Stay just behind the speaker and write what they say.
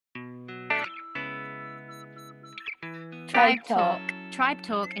Tribe Talk. Tribe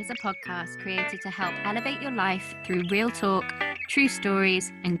Talk is a podcast created to help elevate your life through real talk, true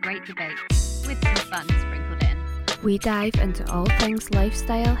stories, and great debate, with some fun sprinkled in. We dive into all things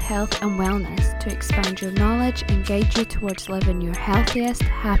lifestyle, health, and wellness to expand your knowledge and guide you towards living your healthiest,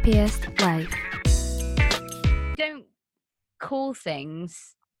 happiest life. Don't call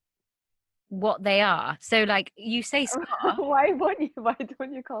things what they are. So, like, you say scarf. Why don't you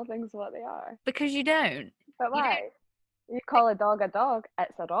call things what they are? Because you don't. But why? You call a dog,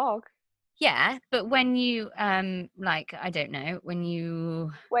 it's a dog. Yeah, but when you, like, I don't know,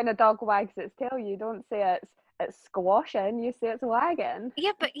 When a dog wags its tail, you don't say it's squashing, you say it's wagging.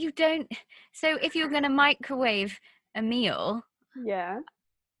 Yeah, but you don't. So if you're going to microwave a meal, yeah,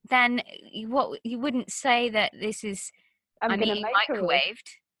 then you wouldn't say that this is I'm eating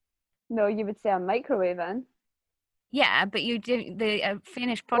microwaved. No, you would say I'm microwaving. Yeah, but you do the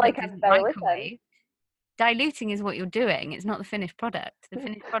finished product Like isn't microwaved. Diluting is what you're doing. It's not the finished product. The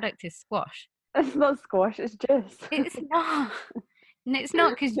finished product is squash. It's not squash, it's juice. It's not. No, it's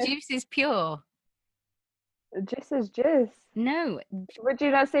not, because juice is pure. Juice is juice. No. Would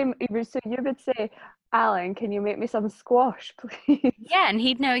you not say, so you would say, Alan, can you make me some squash, please? Yeah, and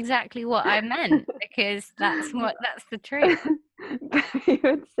he'd know exactly what I meant, because that's the truth. You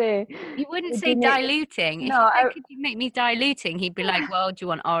would say... You wouldn't say diluting. No, if you said, could you make me diluting? He'd be like, well, do you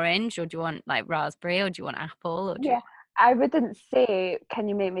want orange, or do you want like raspberry, or do you want apple? Or do you want... I wouldn't say, can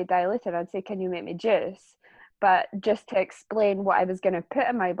you make me diluted? I'd say, can you make me juice? But just to explain what I was going to put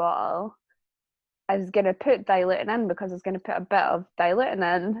in my bottle, I was going to put diluting in because I was going to put a bit of diluting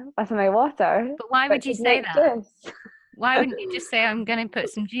in with my water. But why would you say that? Juice. Why wouldn't you just say, I'm going to put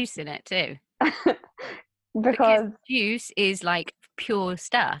some juice in it too? Because juice is like pure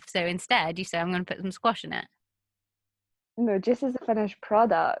stuff. So instead you say, I'm going to put some squash in it. No, juice is a finished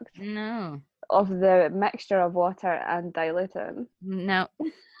product. No. Of the mixture of water and diluting. No.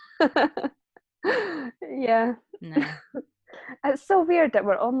 Yeah. No. It's so weird that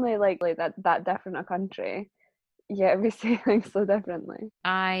we're only like that different a country. Yeah, we say things so differently.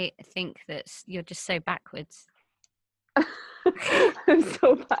 I think that you're just so backwards. I'm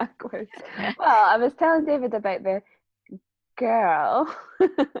so backwards. Well, I was telling David about the girl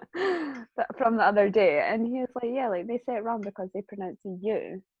from the other day, and he was like, yeah, like they say it wrong because they pronounce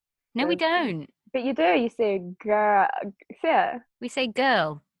you. No, we don't. But you do. You say girl. Say it. We say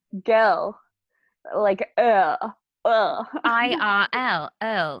girl. Girl. Like IRL. Earl.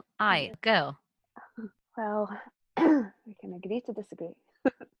 I. Girl. Well, we can agree to disagree.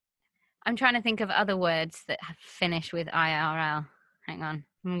 I'm trying to think of other words that finish with IRL. Hang on.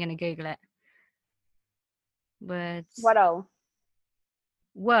 I'm going to Google it. Words. Swirl.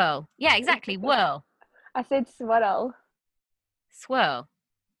 Whirl. Yeah, exactly. Whirl. I said swirl. Swirl.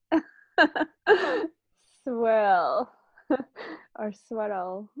 Swirl. Or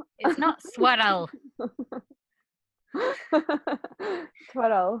swirl. It's not swirl.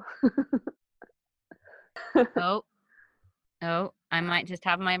 Swirl. Oh, I might just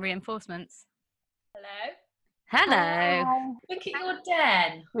have my reinforcements. Hello. Hello. Look at your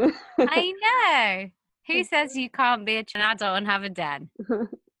den. I know. Who says you can't be an adult and have a den?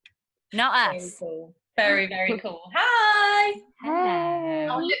 Not us. Very cool. Very, very cool. Hi.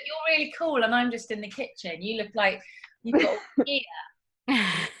 Hello. Oh, look, you're really cool, and I'm just in the kitchen. You look like you've got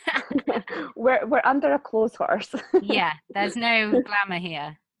We're under a clothes horse. Yeah, there's no glamour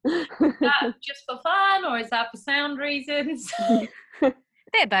here. Is that just for fun, or is that for sound reasons?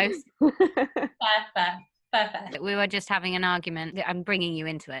 They're both. Fair. We were just having an argument. I'm bringing you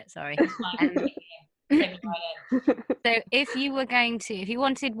into it, sorry. So if you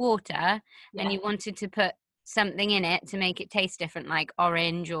wanted water and you wanted to put something in it to make it taste different, like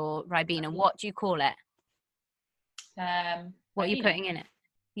orange or Ribena, what do you call it? What are you putting in it?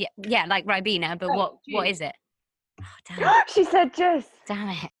 Yeah, like Ribena, but what is it? Oh, damn it. She said juice. Damn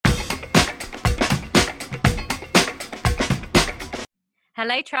it.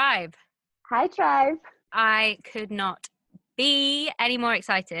 Hello, Tribe. Hi, Tribe. I could not be any more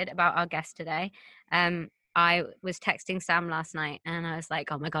excited about our guest today. I was texting Sam last night and I was like,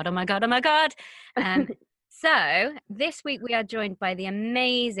 oh my God. So this week we are joined by the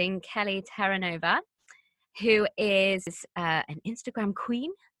amazing Kelly Terranova, who is an Instagram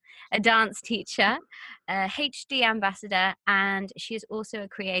queen, a dance teacher, a HD ambassador, and she is also a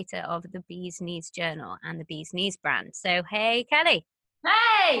creator of the Bee's Knees Journal and the Bee's Knees brand. So, hey, Kelly.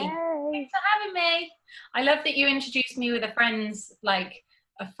 Hey, thanks for having me. I love that you introduced me with a friend's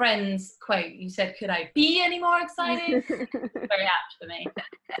quote. You said, could I be any more excited? Very apt for me.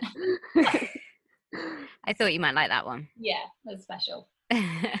 I thought you might like that one. Yeah, that's special.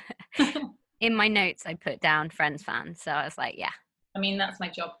 in my notes I put down Friends fan. So I was like, yeah. I mean, that's my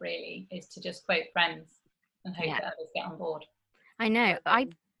job really, is to just quote Friends and hope that others get on board. I know.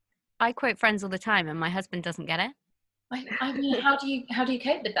 I quote Friends all the time and my husband doesn't get it. I mean, how do you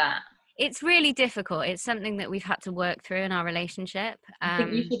cope with that? It's really difficult. It's something that we've had to work through in our relationship. I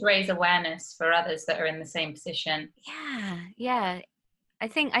think you should raise awareness for others that are in the same position. Yeah. I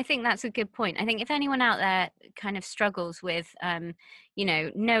think that's a good point. I think if anyone out there kind of struggles with,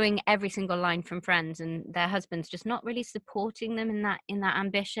 knowing every single line from Friends and their husband's just not really supporting them in that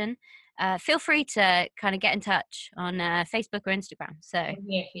ambition, feel free to kind of get in touch on Facebook or Instagram. So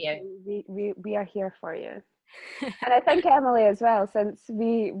we're here for you. We are here for you. And I think, Emily, as well, since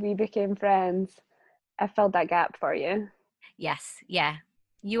we became friends, I filled that gap for you. Yes, yeah.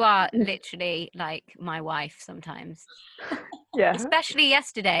 You are literally like my wife sometimes. Yeah. Especially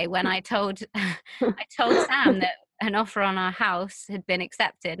yesterday when I told Sam that an offer on our house had been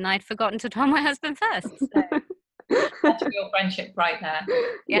accepted and I'd forgotten to tell my husband first. So. That's your friendship right there.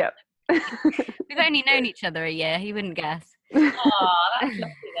 Yeah. We've only known each other a year, you wouldn't guess. Oh, that's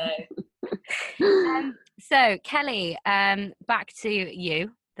lovely though. So Kelly, back to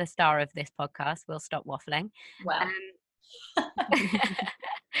you, the star of this podcast. We'll stop waffling. Well.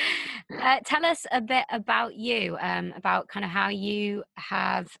 Tell us a bit about you, about kind of how you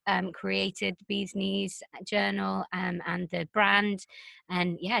have created Bee's Knees Journal and the brand,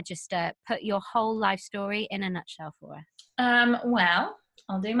 and just put your whole life story in a nutshell for us. Well,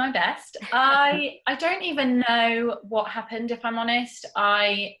 I'll do my best. I don't even know what happened, if I'm honest.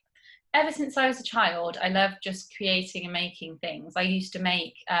 Ever since I was a child, I loved just creating and making things. I used to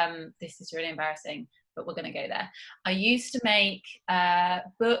make, this is really embarrassing, but we're going to go there. I used to make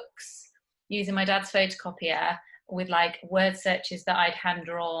books using my dad's photocopier with like word searches that I'd hand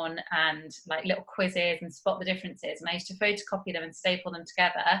drawn and like little quizzes and spot the differences. And I used to photocopy them and staple them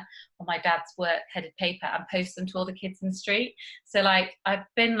together on my dad's work headed paper and post them to all the kids in the street. So like I've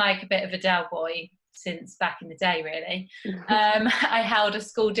been like a bit of a Del boy since back in the day, really. I held a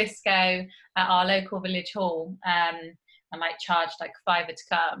school disco at our local village hall and like charged like £5 to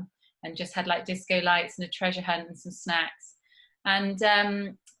come, and just had like disco lights and a treasure hunt and some snacks. And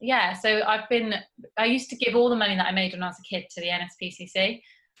so I used to give all the money that I made when I was a kid to the NSPCC.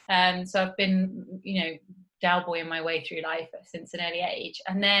 So I've been, Del boying my way through life since an early age.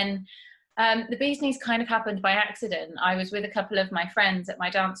 And then the Bee's Knees kind of happened by accident. I was with a couple of my friends at my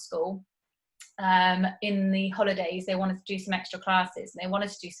dance school. In the holidays, they wanted to do some extra classes and they wanted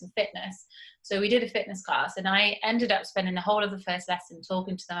to do some fitness. So we did a fitness class, and I ended up spending the whole of the first lesson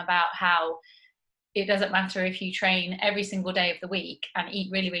talking to them about how it doesn't matter if you train every single day of the week and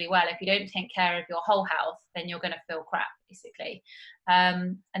eat really, really well. If you don't take care of your whole health, then you're going to feel crap, basically.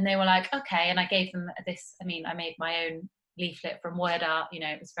 And they were like, okay. And I gave them this, I made my own leaflet from word art,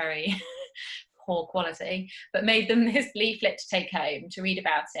 it was very poor quality, but made them this leaflet to take home to read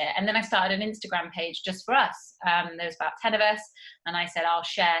about it. And then I started an Instagram page just for us. There was about 10 of us, and I said I'll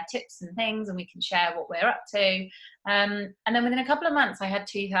share tips and things and we can share what we're up to. And then within a couple of months I had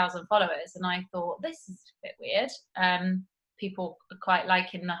 2,000 followers, and I thought, this is a bit weird. People are quite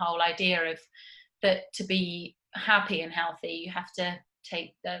liking the whole idea of that to be happy and healthy you have to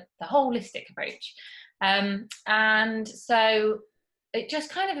take the holistic approach. And so it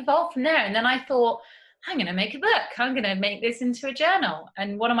just kind of evolved from there. And then I thought, I'm going to make a book. I'm going to make this into a journal.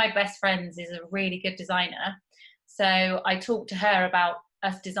 And one of my best friends is a really good designer. So I talked to her about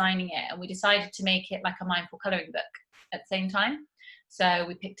us designing it, and we decided to make it like a mindful colouring book at the same time. So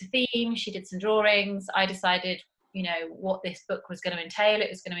we picked a theme, she did some drawings. I decided, what this book was going to entail. It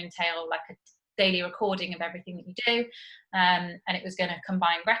was going to entail like a daily recording of everything that you do. And it was going to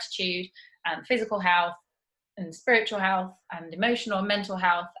combine gratitude and physical health and spiritual health and emotional and mental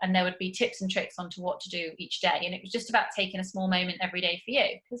health, and there would be tips and tricks onto what to do each day. And it was just about taking a small moment every day for you,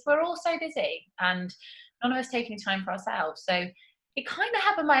 because we're all so busy and none of us take any time for ourselves. So it kind of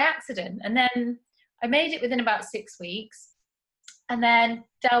happened by accident, and then I made it within about 6 weeks, and then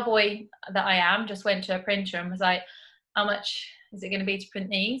Del boy that I am just went to a printer and was like, how much is it going to be to print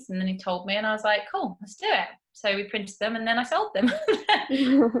these? And then he told me, and I was like, cool, let's do it. So we printed them and then I sold them.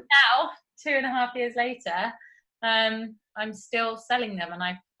 Now 2.5 years later, I'm still selling them, and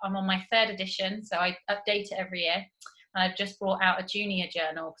I'm on my 3rd edition, so I update it every year. And I've just brought out a junior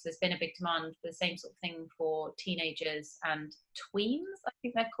journal because there's been a big demand for the same sort of thing for teenagers and tweens, I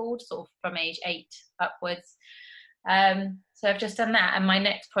think they're called, sort of from age 8 upwards. So I've just done that, and my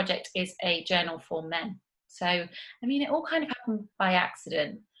next project is a journal for men. So it all kind of happened by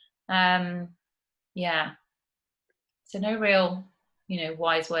accident. So no real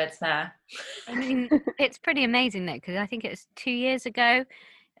wise words there. It's pretty amazing though, because I think it's 2 years ago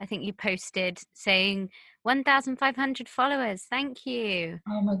I think you posted saying 1,500 followers. Thank you.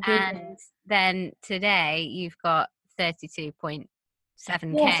 Oh my And goodness. then today you've got 32.7K.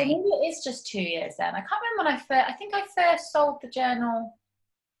 Yeah, so maybe it is just 2 years then. I can't remember when I think I first sold the journal,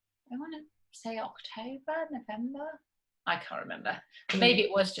 I want to say October, November. I can't remember. Maybe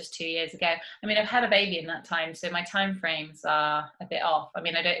it was just 2 years ago. I mean, I've had a baby in that time, so my time frames are a bit off. I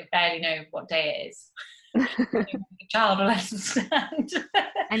mean, I barely know what day it is. A child will understand.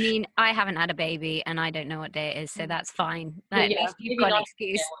 I mean, I haven't had a baby and I don't know what day it is, so that's fine. Yeah, At least you've maybe got an not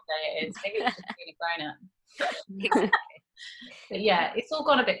excuse. know what day it is. Maybe it's just really grown up. Exactly. But yeah, it's all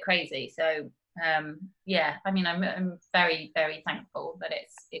gone a bit crazy. So yeah, I mean, I'm very, very thankful that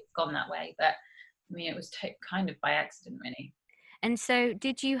it's gone that way. But I mean, it was kind of by accident, really. And so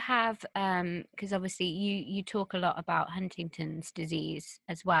did you have, because obviously you talk a lot about Huntington's disease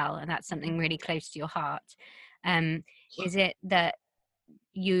as well, and that's something really close to your heart. Is it that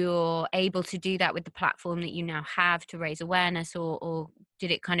you're able to do that with the platform that you now have to raise awareness, or did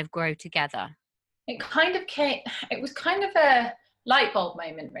it kind of grow together? It was kind of a light bulb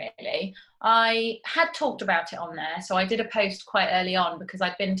moment, really. I had talked about it on there, so I did a post quite early on because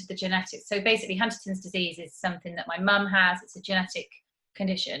I'd been to the genetics. So basically, Huntington's disease is something that my mum has. It's a genetic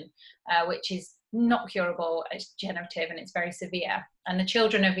condition, which is not curable. It's degenerative and it's very severe. And the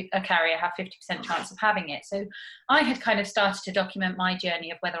children of a carrier have 50% chance of having it. So I had kind of started to document my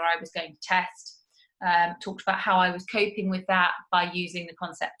journey of whether I was going to test. Talked about how I was coping with that by using the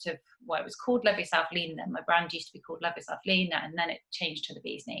concept of what it was called Love Yourself Lean then. My brand used to be called Love Yourself Lean, and then it changed to the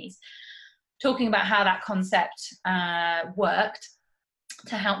Bee's Knees. Talking about how that concept worked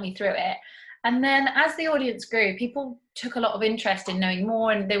to help me through it. And then as the audience grew, people took a lot of interest in knowing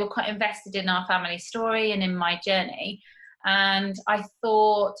more, and they were quite invested in our family story and in my journey. And I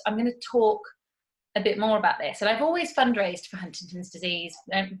thought, I'm going to talk a bit more about this. And I've always fundraised for Huntington's disease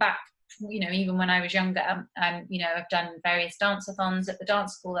back, even when I was younger. I've done various dance-a-thons at the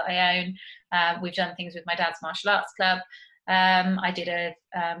dance school that I own. We've done things with my dad's martial arts club. I did a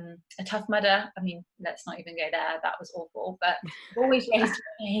Tough Mudder. I mean, let's not even go there. That was awful. But I've always raised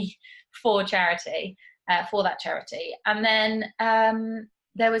money for charity, for that charity. And then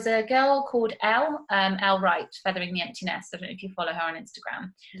there was a girl called Elle Wright, Feathering the Empty Nest. I don't know if you follow her on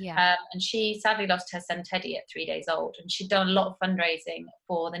Instagram. Yeah. And she sadly lost her son Teddy at 3 days old. And she'd done a lot of fundraising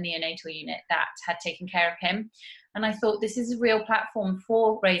for the neonatal unit that had taken care of him. And I thought, this is a real platform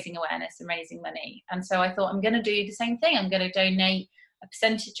for raising awareness and raising money. And so I thought, I'm going to do the same thing. I'm going to donate a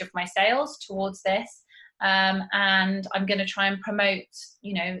percentage of my sales towards this. And I'm going to try and promote,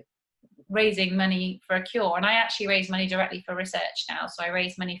 raising money for a cure. And I actually raise money directly for research now. So I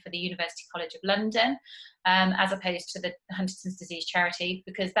raise money for the University College of London, as opposed to the Huntington's disease charity,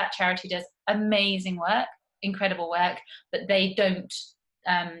 because that charity does amazing work, incredible work, but they don't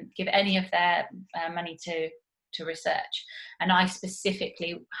give any of their money to research. And I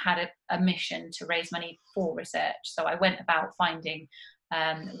specifically had a mission to raise money for research. So I went about finding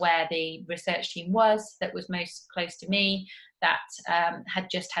where the research team was that was most close to me, that had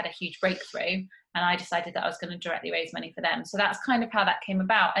just had a huge breakthrough, and I decided that I was going to directly raise money for them. So that's kind of how that came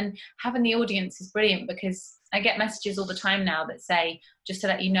about. And having the audience is brilliant, because I get messages all the time now that say, just to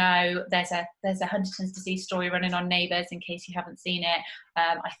let you know, there's a Huntington's disease story running on Neighbours, in case you haven't seen it.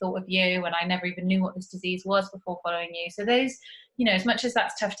 I thought of you, and I never even knew what this disease was before following you. So those, as much as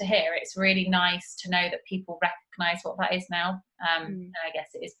that's tough to hear, it's really nice to know that people recognise what that is now. And I guess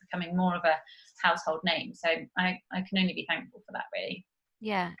it is becoming more of a household name. So I can only be thankful for that, really.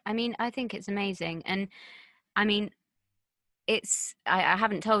 Yeah, I mean, I think it's amazing. And I mean, I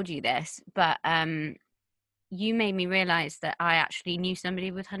haven't told you this, but you made me realize that I actually knew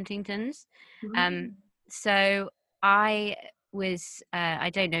somebody with Huntington's. So I was, I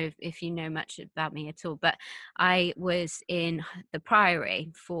don't know if you know much about me at all, but I was in the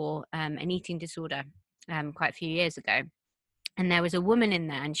Priory for an eating disorder quite a few years ago. And there was a woman in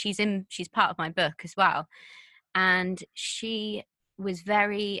there, and she's part of my book as well. And she was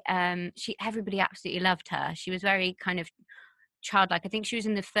very, everybody absolutely loved her. She was very kind of childlike. I think she was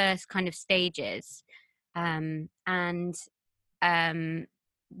in the first kind of stages. I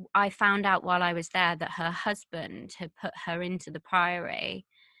found out while I was there that her husband had put her into the Priory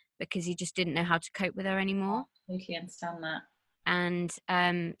because he just didn't know how to cope with her anymore. I totally understand that. And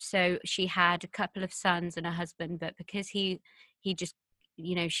so she had a couple of sons and a husband, but because he just,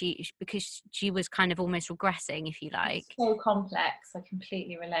 because she was kind of almost regressing, if you like. It's so complex. I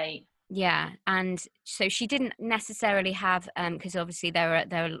completely relate. Yeah, and so she didn't necessarily have, because obviously there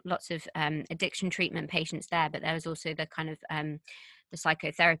are lots of addiction treatment patients there, but there was also the kind of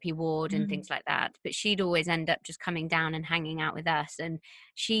psychotherapy ward and things like that. But she'd always end up just coming down and hanging out with us. And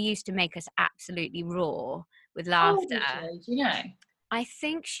she used to make us absolutely roar with laughter. Oh, you know? I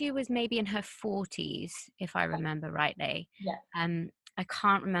think she was maybe in her 40s, if I remember rightly. Yeah. I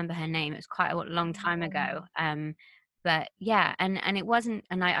can't remember her name. It was quite a long time ago. But yeah, and it wasn't,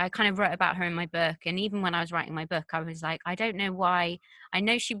 and I kind of wrote about her in my book. And even when I was writing my book, I was like, I don't know why. I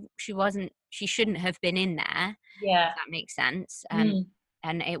know she shouldn't have been in there. Yeah. If that makes sense. And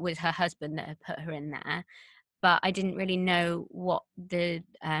it was her husband that had put her in there. But I didn't really know what the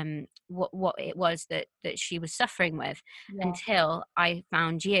what it was that she was suffering with until I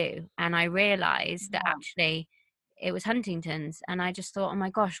found you, and I realized that actually it was Huntington's. And I just thought, oh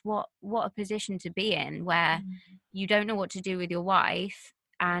my gosh, what a position to be in, where you don't know what to do with your wife,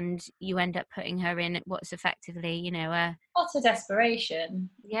 and you end up putting her in what's effectively, you know, utter desperation.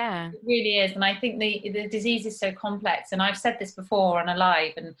 Yeah, it really is. And I think the disease is so complex, and I've said this before on a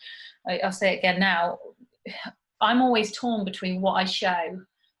live, and I'll say it again now. I'm always torn between what I show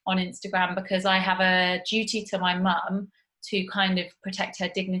on Instagram, because I have a duty to my mum to kind of protect her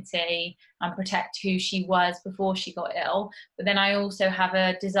dignity and protect who she was before she got ill. But then I also have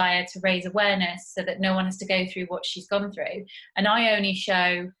a desire to raise awareness so that no one has to go through what she's gone through. And I only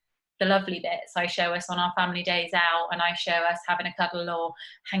show the lovely bits. I show us on our family days out, and I show us having a cuddle or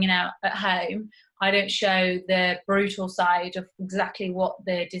hanging out at home. I don't show the brutal side of exactly what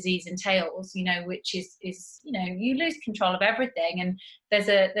the disease entails, you know, which is, you know, you lose control of everything. And there's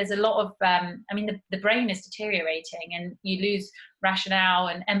a lot of, I mean, the brain is deteriorating, and you lose rationale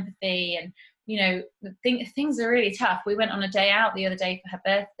and empathy, and, you know, things are really tough. We went on a day out the other day for her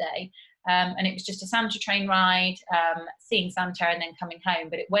birthday, and it was just a Santa train ride, seeing Santa and then coming home,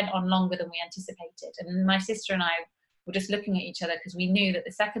 but it went on longer than we anticipated. And my sister and I were just looking at each other, because we knew that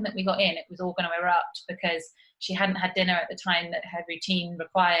the second that we got in, it was all going to erupt, because she hadn't had dinner at the time that her routine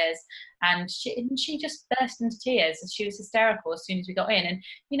requires. And she just burst into tears. She was hysterical as soon as we got in. And,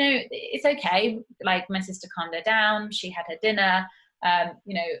 you know, it's okay. Like, my sister calmed her down. She had her dinner,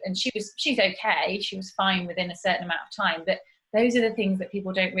 you know, and she's okay. She was fine within a certain amount of time. But those are the things that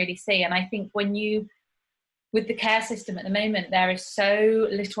people don't really see. And I think with the care system at the moment, there is so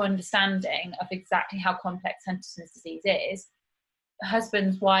little understanding of exactly how complex Huntington's disease is.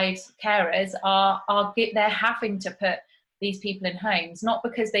 Husbands, wives, carers they're having to put these people in homes, not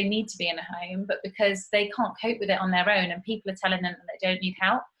because they need to be in a home, but because they can't cope with it on their own, and people are telling them that they don't need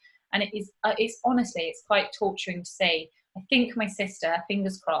help. And it's honestly, it's quite torturing to see. I think my sister,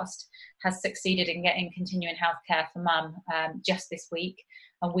 fingers crossed, has succeeded in getting continuing healthcare for mum just this week.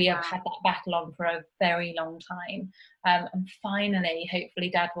 And we have had that battle on for a very long time. And finally, hopefully,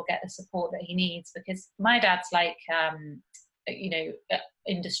 Dad will get the support that he needs, because my dad's like, you know,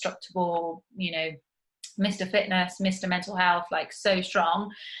 indestructible, you know, Mr. Fitness, Mr. Mental Health, like so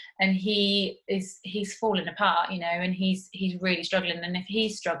strong. And he's falling apart, you know, and he's really struggling. And if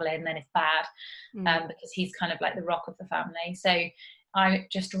he's struggling, then it's bad, because he's kind of like the rock of the family. So I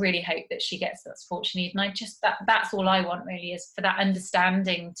just really hope that she gets that support she needs. And that's all I want, really, is for that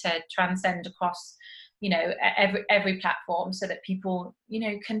understanding to transcend across, you know, every platform, so that people, you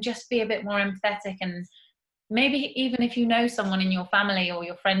know, can just be a bit more empathetic. And maybe even if you know someone in your family or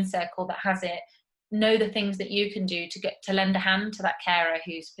your friend circle that has it, know the things that you can do to lend a hand to that carer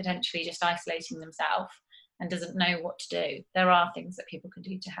who's potentially just isolating themselves and doesn't know what to do. There are things that people can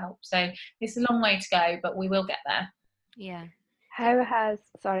do to help. So it's a long way to go, but we will get there. Yeah. How has,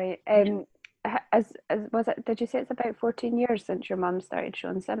 was it, did you say it's about 14 years since your mum started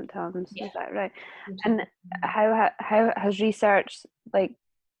showing symptoms? Yeah. Is that right? And how has research like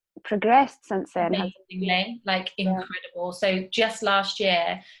progressed since then? Amazingly, like incredible. So just last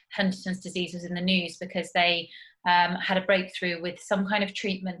year, Huntington's disease was in the news because they had a breakthrough with some kind of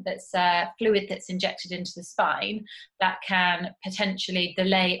treatment that's fluid that's injected into the spine that can potentially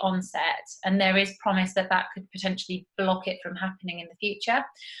delay onset, and there is promise that could potentially block it from happening in the future.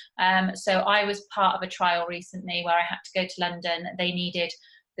 So I was part of a trial recently where I had to go to London. They needed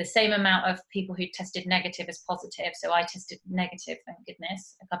the same amount of people who tested negative as positive. So I tested negative, thank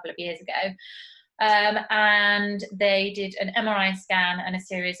goodness, a couple of years ago. And they did an MRI scan and a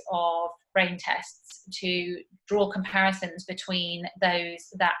series of brain tests to draw comparisons between those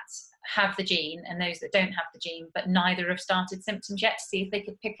that have the gene and those that don't have the gene, but neither have started symptoms yet, to see if they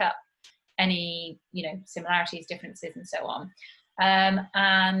could pick up any, you know, similarities, differences, and so on.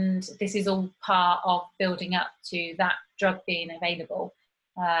 And this is all part of building up to that drug being available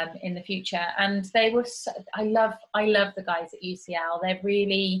in the future. And they were I love the guys at UCL. They're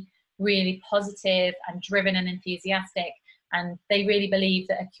really, really positive and driven and enthusiastic, and they really believe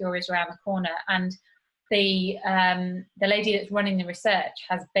that a cure is around the corner. And the lady that's running the research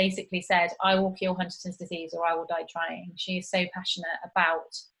has basically said, I will cure Huntington's disease or I will die trying. She is so passionate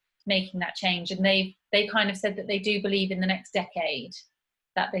about making that change, and they kind of said that they do believe in the next decade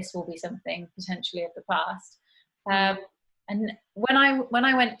that this will be something potentially of the past. And when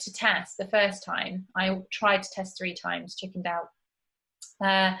I went to test the first time, I tried to test 3 times, chickened out.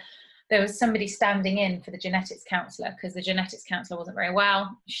 There was somebody standing in for the genetics counsellor because the genetics counsellor wasn't very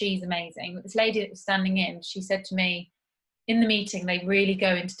well. She's amazing. But this lady that was standing in, she said to me, in the meeting, they really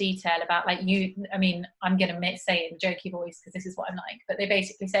go into detail about, like, I'm going to say it in a jokey voice because this is what I'm like, but they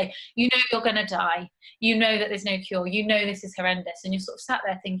basically say, you know, you're going to die. You know that there's no cure. You know this is horrendous. And you're sort of sat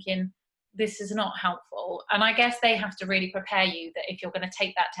there thinking, this is not helpful. And I guess they have to really prepare you that if you're going to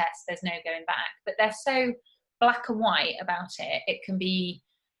take that test, there's no going back. But they're so black and white about it, it can be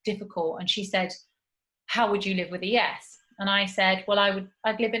difficult. And she said, how would you live with a yes? And I said, well,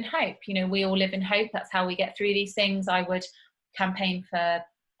 I'd live in hope. You know, we all live in hope. That's how we get through these things. I would campaign for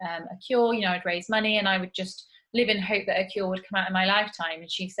a cure. You know, I'd raise money and I would just live in hope that a cure would come out in my lifetime.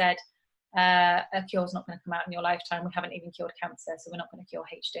 And she said, a cure is not going to come out in your lifetime. We haven't even cured cancer, so we're not going to cure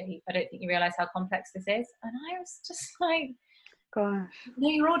HD. I don't think you realise how complex this is. And I was just like, gosh, know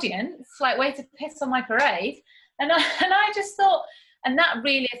your audience, like, way to piss on my parade. And I just thought, and that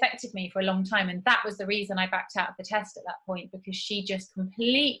really affected me for a long time. And that was the reason I backed out of the test at that point, because she just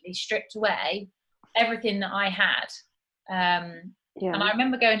completely stripped away everything that I had. And I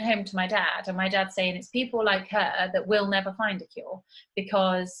remember going home to my dad, and my dad saying, it's people like her that will never find a cure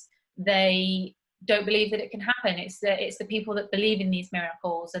because they don't believe that it can happen. It's the people that believe in these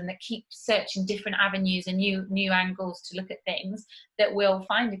miracles and that keep searching different avenues and new angles to look at things that will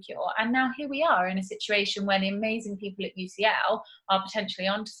find a cure. And now here we are in a situation where the amazing people at UCL are potentially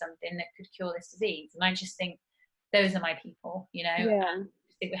onto something that could cure this disease. And I just think those are my people, you know. Yeah.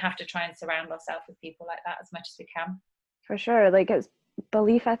 I think we have to try and surround ourselves with people like that as much as we can. For sure. Like, it's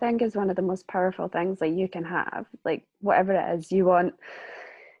belief, I think, is one of the most powerful things that you can have. Like, whatever it is you want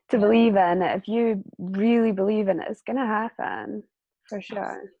to believe in, if you really believe in it, it's going to happen, for sure.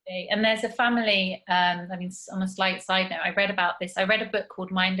 Absolutely. And there's a family, on a slight side note, I read about this. I read a book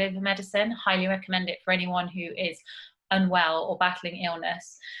called Mind Over Medicine. Highly recommend it for anyone who is unwell or battling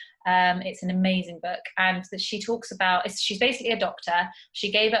illness. It's an amazing book, and that she talks about, she's basically a doctor.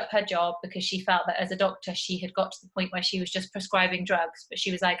 She gave up her job because she felt that as a doctor she had got to the point where she was just prescribing drugs, but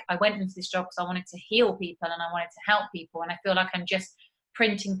she was like, I went into this job because I wanted to heal people and I wanted to help people, and I feel like I'm just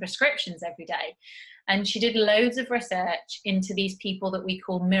printing prescriptions every day. And she did loads of research into these people that we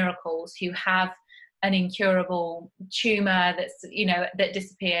call miracles, who have an incurable tumor that's, you know, that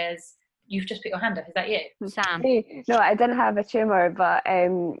disappears. You've just put your hand up. Is that you, Sam? No, I didn't have a tumor, but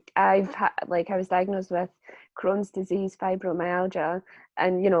I've had, like, I was diagnosed with Crohn's disease, fibromyalgia,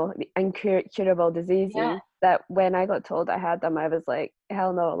 and, you know, incurable diseases that when I got told I had them, I was like,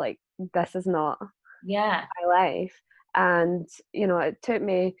 hell no, like, this is not my life. And, you know, it took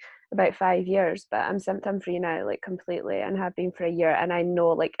me about 5 years, but I'm symptom free now, like, completely, and have been for a year. And I know,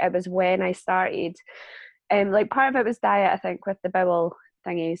 like, it was when I started, like, part of it was diet, I think, with the bowel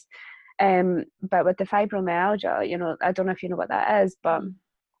thingies, but with the fibromyalgia, you know, I don't know if you know what that is, but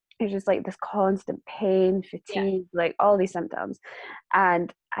it's just like this constant pain, fatigue, like all these symptoms.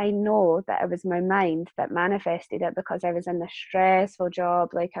 And I know that it was my mind that manifested it, because I was in this stressful job,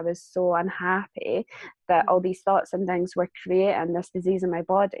 like I was so unhappy that all these thoughts and things were creating this disease in my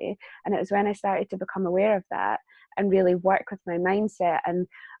body. And it was when I started to become aware of that and really work with my mindset and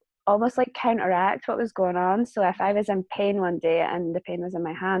almost like counteract what was going on. So if I was in pain one day and the pain was in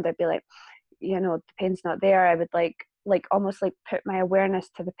my hand, I'd be like, you know, the pain's not there. I would like almost like put my awareness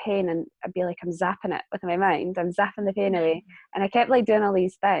to the pain, and I'd be like, I'm zapping it with my mind. I'm zapping the pain away. And I kept like doing all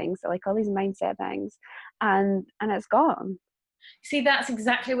these things, like all these mindset things, and it's gone. See, that's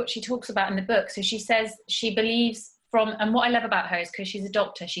exactly what she talks about in the book. So she says she believes and what I love about her is because she's a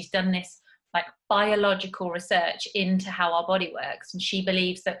doctor, she's done this like biological research into how our body works. And she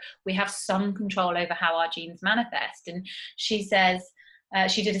believes that we have some control over how our genes manifest. And she says,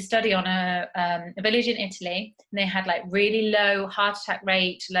 she did a study on a village in Italy, and they had like really low heart attack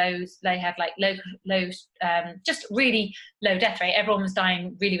rate, they had like low, just really low death rate. Everyone was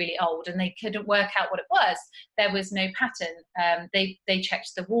dying really, really old, and they couldn't work out what it was. There was no pattern. They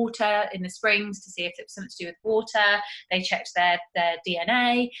checked the water in the springs to see if it was something to do with water. They checked their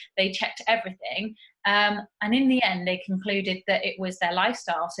DNA. They checked everything. And in the end, they concluded that it was their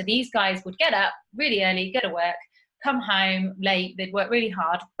lifestyle. So these guys would get up really early, go to work, come home late, they'd work really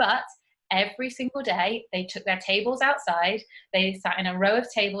hard, but every single day they took their tables outside, they sat in a row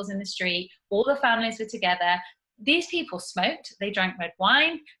of tables in the street, all the families were together, these people smoked, they drank red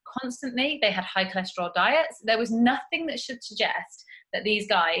wine constantly, they had high cholesterol diets. There was nothing that should suggest that these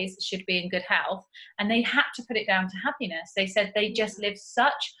guys should be in good health, and they had to put it down to happiness. They said they just lived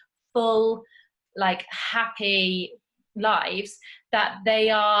such full, like, happy lives that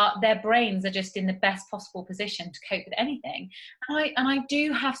their brains are just in the best possible position to cope with anything. And I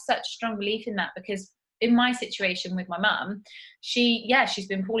do have such strong belief in that, because in my situation with my mum, she's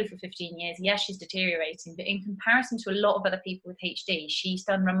been poorly for 15 years. Yes, she's deteriorating, but in comparison to a lot of other people with HD, she's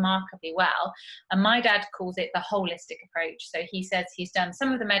done remarkably well. And my dad calls it the holistic approach. So he says he's done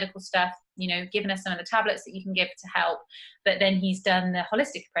some of the medical stuff, given us some of the tablets that you can give to help, but then he's done the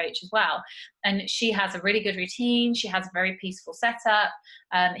holistic approach as well. And she has a really good routine. She has a very peaceful setup.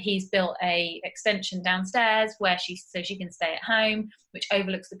 He's built a extension downstairs so she can stay at home, which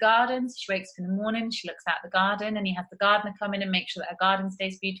overlooks the garden. So she wakes up in the morning, she looks out the garden, and he has the gardener come in and make sure that her garden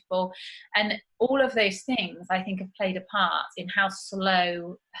stays beautiful. And all of those things, I think, have played a part in how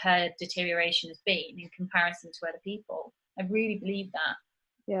slow her deterioration has been in comparison to other people. I really believe that.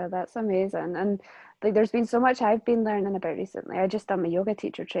 Yeah, that's amazing. And like, there's been so much I've been learning about recently. I just done my yoga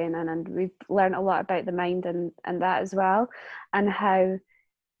teacher training, and we've learned a lot about the mind and that as well, and how,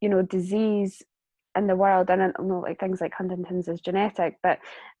 disease in the world, and I know like things like Huntington's is genetic, but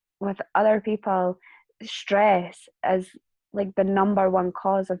with other people, stress is like the number one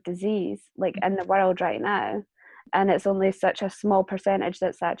cause of disease, like in the world right now. And it's only such a small percentage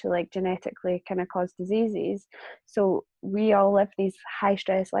that's actually like genetically kind of cause diseases. So we all live these high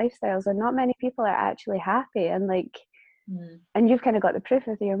stress lifestyles, and not many people are actually happy. And like, and you've kind of got the proof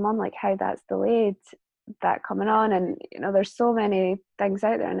with your mum, like how that's delayed that coming on. And there's so many things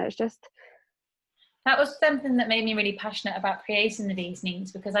out there, and it's just, that was something that made me really passionate about creating the Bee's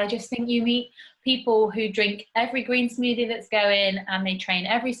Knees, because I just think you meet people who drink every green smoothie that's going, and they train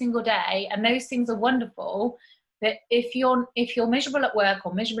every single day, and those things are wonderful. But if you're miserable at work,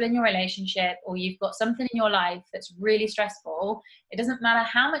 or miserable in your relationship, or you've got something in your life that's really stressful, it doesn't matter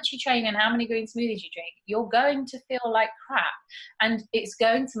how much you train and how many green smoothies you drink, you're going to feel like crap. And it's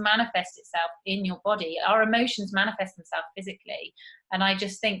going to manifest itself in your body. Our emotions manifest themselves physically. And I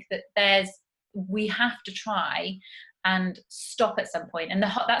just think that we have to try and stop at some point. And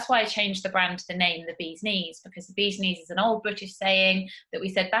that's why I changed the brand to the name, the Bee's Knees, because the Bee's Knees is an old British saying that we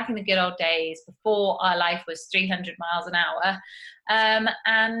said back in the good old days before our life was 300 miles an hour.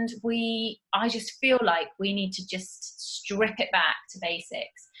 And I just feel like we need to just strip it back to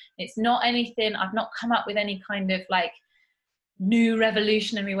basics. It's not anything, I've not come up with any kind of like new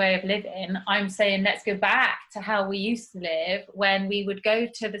revolutionary way of living. I'm saying let's go back to how we used to live, when we would go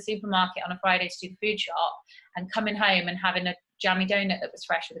to the supermarket on a Friday to do the food shop, and coming home and having a jammy donut that was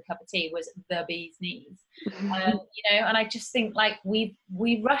fresh with a cup of tea was the Bee's Knees. And I just think like we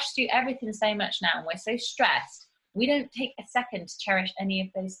rush through everything so much now, and we're so stressed, we don't take a second to cherish any of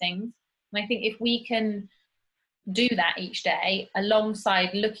those things. And I think if we can do that each day, alongside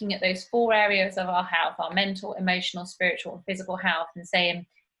looking at those 4 areas of our health, our mental, emotional, spiritual and physical health, and saying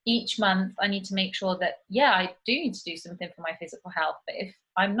each month I need to make sure that I do need to do something for my physical health, but if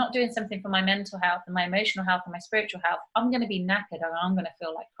I'm not doing something for my mental health and my emotional health and my spiritual health, I'm going to be knackered and I'm going to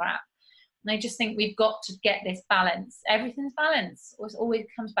feel like crap. And I just think we've got to get this balance. Everything's balance. It always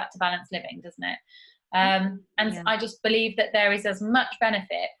comes back to balanced living, doesn't it? I just believe that there is as much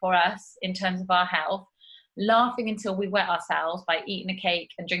benefit for us in terms of our health, laughing until we wet ourselves by eating a cake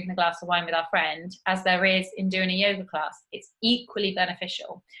and drinking a glass of wine with our friend, as there is in doing a yoga class. It's equally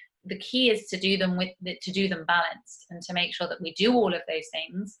beneficial. The key is to do them balanced, and to make sure that we do all of those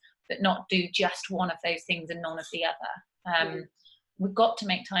things, but not do just one of those things and none of the other. We've got to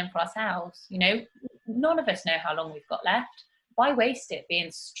make time for ourselves. None of us know how long we've got left. Why waste it being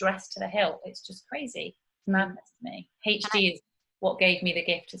stressed to the hilt? It's just crazy. It's madness to me. HD is what gave me the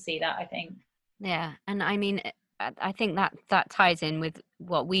gift to see that, I think. Yeah, and I mean, I think that ties in with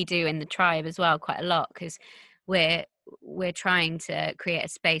what we do in the tribe as well quite a lot, because we're trying to create a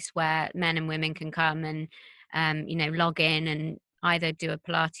space where men and women can come and log in and either do a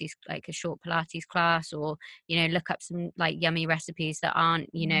Pilates, like a short Pilates class, or look up some like yummy recipes that aren't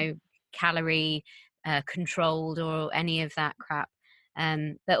calorie controlled or any of that crap,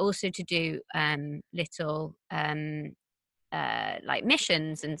 but also to do little like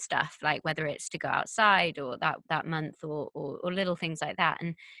missions and stuff, like whether it's to go outside or that month or little things like that.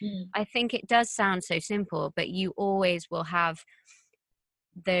 And I think it does sound so simple, but you always will have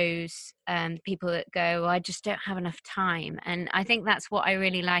those people that go, I just don't have enough time. And I think that's what I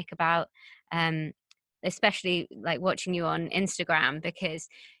really like about especially like watching you on Instagram, because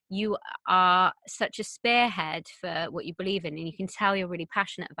you are such a spearhead for what you believe in, and you can tell you're really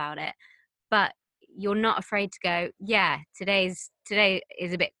passionate about it. But you're not afraid to go, yeah, today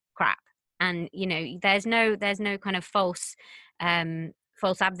is a bit crap. And, you know, there's no kind of false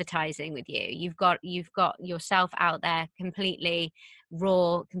advertising with you. You've got yourself out there, completely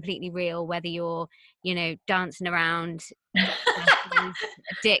raw, completely real, whether you're, you know, dancing around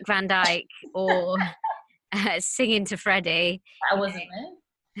Dick Van Dyke or singing to Freddie. That wasn't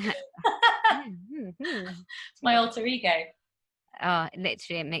it. It's my alter ego. Oh,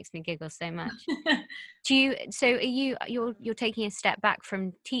 literally, it makes me giggle so much. You're taking a step back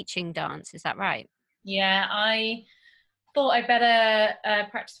from teaching dance, is that right? Yeah, I thought I'd better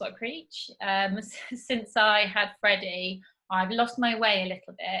practice what I preach. Since I had Freddie, I've lost my way a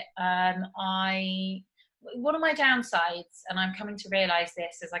little bit. One of my downsides, and I'm coming to realise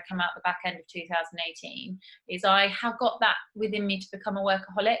this as I come out the back end of 2018, is I have got that within me to become a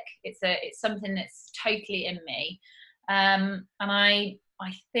workaholic. It's something that's totally in me, and I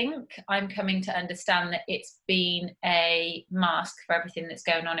think I'm coming to understand that it's been a mask for everything that's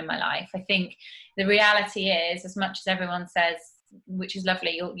going on in my life. I think the reality is, as much as everyone says, which is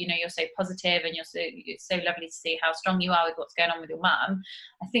lovely, you're so positive, and it's so lovely to see how strong you are with what's going on with your mum.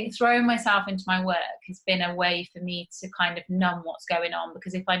 I think throwing myself into my work has been a way for me to kind of numb what's going on,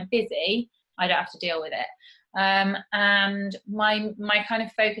 because if I'm busy, I don't have to deal with it. And my kind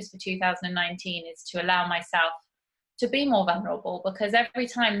of focus for 2019 is to allow myself to be more vulnerable, because every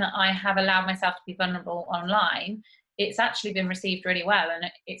time that I have allowed myself to be vulnerable online, it's actually been received really well, and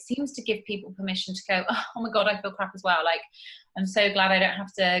it seems to give people permission to go, oh my god, I feel crap as well. Like, I'm so glad I don't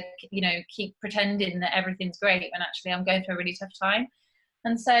have to, you know, keep pretending that everything's great when actually I'm going through a really tough time.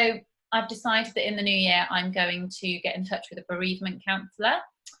 And so I've decided that in the new year I'm going to get in touch with a bereavement counsellor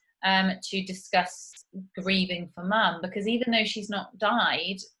to discuss grieving for mum, because even though she's not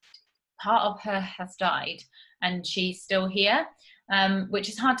died, part of her has died and she's still here. Which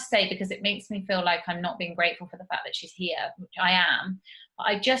is hard to say, because it makes me feel like I'm not being grateful for the fact that she's here, which I am. But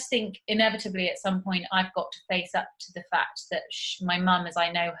I just think inevitably at some point I've got to face up to the fact that my mum, as I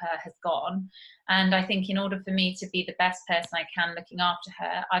know her, has gone. And I think in order for me to be the best person I can looking after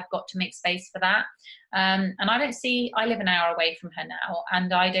her, I've got to make space for that. And I live an hour away from her now,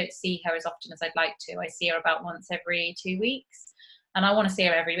 and I don't see her as often as I'd like to. I see her about once every 2 weeks, and I want to see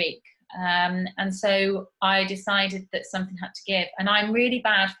her every week. And so I decided that something had to give, and I'm really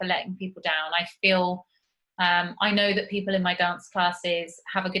bad for letting people down. I feel I know that people in my dance classes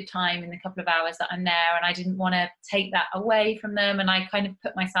have a good time in the couple of hours that I'm there, and I didn't want to take that away from them, and I kind of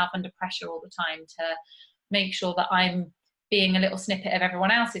put myself under pressure all the time to make sure that I'm being a little snippet of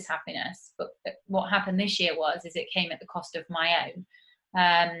everyone else's happiness. But what happened this year is it came at the cost of my own.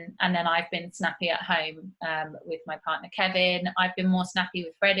 And then I've been snappy at home with my partner Kevin. I've been more snappy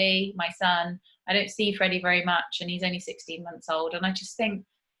with Freddie, my son. I don't see Freddie very much, and he's only 16 months old. And I just think,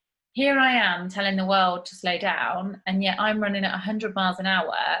 here I am telling the world to slow down, and yet I'm running at 100 miles an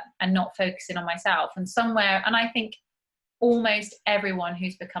hour and not focusing on myself. And I think almost everyone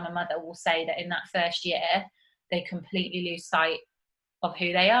who's become a mother will say that in that first year, they completely lose sight of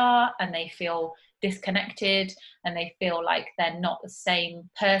who they are, and they feel disconnected, and they feel like they're not the same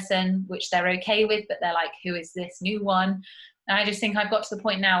person, which they're okay with, but they're like, who is this new one? And I just think I've got to the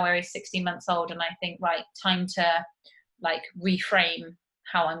point now where he's 16 months old, and I think, right, time to like reframe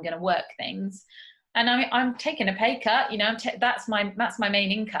how I'm going to work things. And I'm taking a pay cut, you know, that's my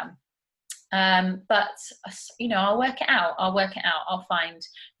main income. But you know, I'll work it out. I'll find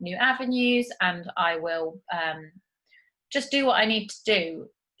new avenues, and I will just do what I need to do.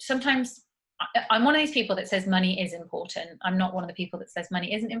 Sometimes I'm one of these people that says money is important. I'm not one of the people that says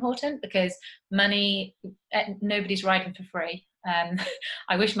money isn't important, because money, nobody's riding for free.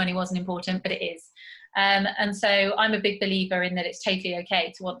 I wish money wasn't important, but it is. And so I'm a big believer in that it's totally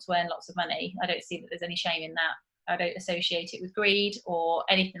okay to want to earn lots of money. I don't see that there's any shame in that. I don't associate it with greed or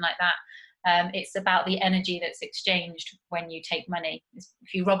anything like that. It's about the energy that's exchanged when you take money.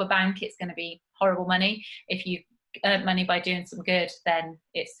 If you rob a bank, it's going to be horrible money. If you earn money by doing some good, then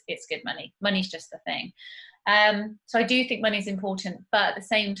it's good money. Money's just the thing. So I do think money is important, but at the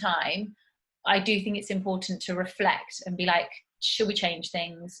same time, I do think it's important to reflect and be like, should we change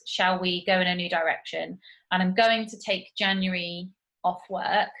things? Shall we go in a new direction? And I'm going to take January off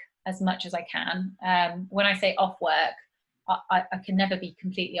work as much as I can. When I say off work, I can never be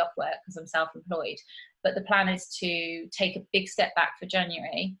completely off work because I'm self-employed. But the plan is to take a big step back for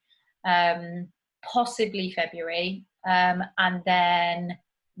January, possibly February, and then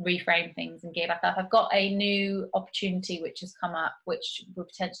reframe things and gear back up. I've got a new opportunity which has come up, which will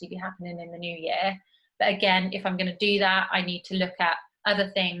potentially be happening in the new year. But again, if I'm going to do that, I need to look at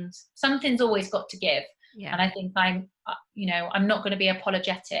other things. Something's always got to give. Yeah. And I think I'm not going to be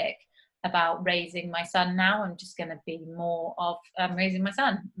apologetic about raising my son now. I'm just going to be more of raising my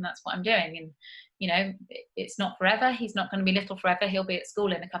son, and that's what I'm doing. And you know, it's not forever. He's not going to be little forever. He'll be at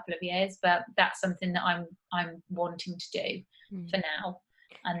school in a couple of years, but that's something that I'm wanting to do for now.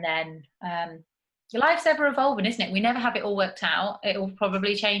 And then life's ever evolving, isn't it? We never have it all worked out. It will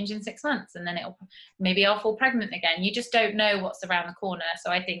probably change in 6 months, and then maybe I'll fall pregnant again. You just don't know what's around the corner.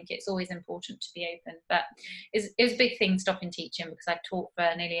 So I think it's always important to be open. But it's a big thing stopping teaching, because I've taught for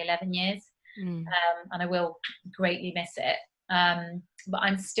nearly 11 years, and I will greatly miss it. But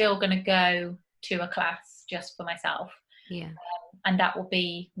I'm still going to go to a class just for myself. Yeah. And that will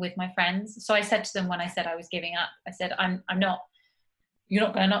be with my friends. So I said to them when I said I was giving up, I said, you're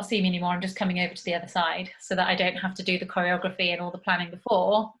not going to not see me anymore. I'm just coming over to the other side, so that I don't have to do the choreography and all the planning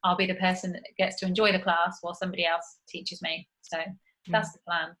before. I'll be the person that gets to enjoy the class while somebody else teaches me. So that's the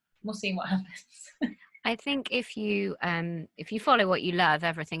plan. We'll see what happens. I think if you follow what you love,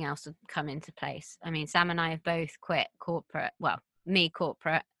 everything else will come into place. I mean, Sam and I have both quit corporate. Well, me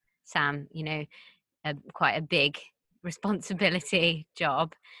corporate, Sam, you know, quite a big responsibility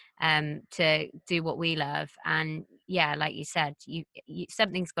job to do what we love. And yeah, like you said, you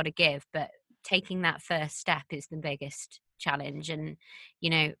something's got to give, but taking that first step is the biggest challenge. And you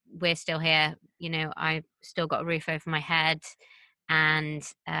know, we're still here. You know, I've still got a roof over my head, and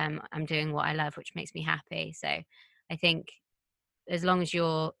I'm doing what I love, which makes me happy. So I think as long as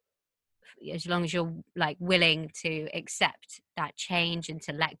you're like willing to accept that change and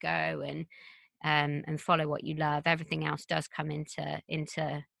to let go and follow what you love, everything else does come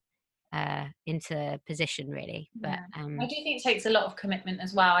into position, really. But I do think it takes a lot of commitment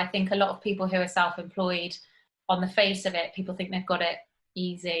as well. I think a lot of people who are self-employed, on the face of it, people think they've got it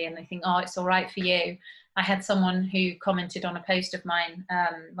easy, and they think, oh, it's all right for you. I had someone who commented on a post of mine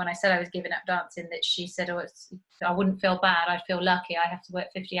when I said I was giving up dancing, that she said, oh, I wouldn't feel bad, I'd feel lucky. I have to work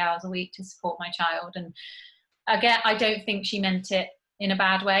 50 hours a week to support my child. And again, I don't think she meant it in a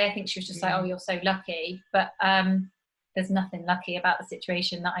bad way. I think she was just like, oh, you're so lucky. But there's nothing lucky about the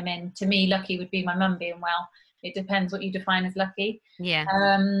situation that I'm in. To me, lucky would be my mum being well. It depends what you define as lucky. Yeah.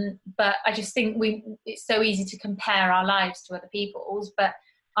 But I just think it's so easy to compare our lives to other people's. But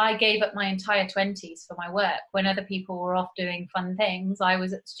I gave up my entire 20s for my work. When other people were off doing fun things, I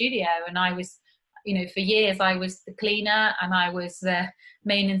was at the studio, and I was, you know, for years I was the cleaner, and I was the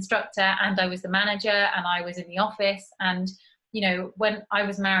main instructor, and I was the manager, and I was in the office. And you know, when I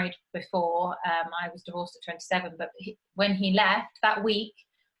was married before, I was divorced at 27, but when he left that week,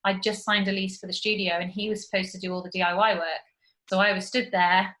 I just signed a lease for the studio, and he was supposed to do all the DIY work. So I was stood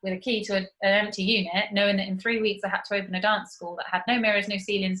there with a key to an empty unit, knowing that in 3 weeks I had to open a dance school that had no mirrors, no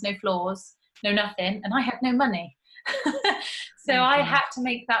ceilings, no floors, no nothing, and I had no money. So I had to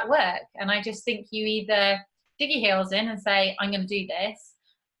make that work. And I just think you either dig your heels in and say, I'm going to do this,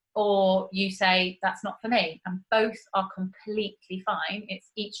 or you say, that's not for me. And both are completely fine.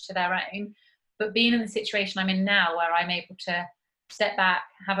 It's each to their own. But being in the situation I'm in now, where I'm able to step back,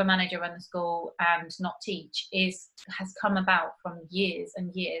 have a manager run the school and not teach, has come about from years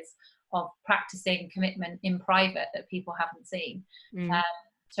and years of practicing commitment in private that people haven't seen.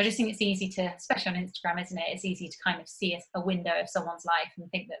 So I just think it's easy to, especially on Instagram, isn't it? It's easy to kind of see a window of someone's life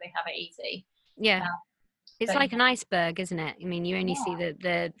and think that they have it easy. Yeah. It's like an iceberg, isn't it? I mean, you only see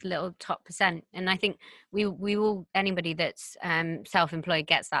the little top percent. And I think we all, anybody that's self-employed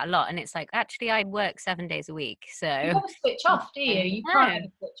gets that a lot. And it's like, actually, I work 7 days a week. So you never switch off, do you? You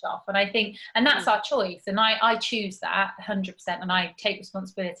can't switch off. And I think, and that's our choice. And I choose that 100%, and I take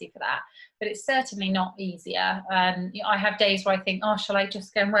responsibility for that. But it's certainly not easier. I have days where I think, oh, shall I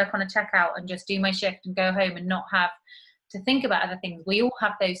just go and work on a checkout and just do my shift and go home and not have to think about other things? We all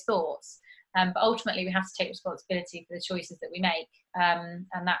have those thoughts. But ultimately, we have to take responsibility for the choices that we make, and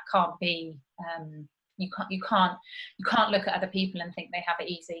that can't be. You can't look at other people and think they have it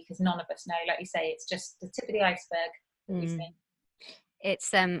easy, because none of us know. Like you say, it's just the tip of the iceberg that we see.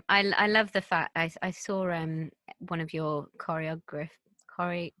 It's I love the fact I saw one of your choreography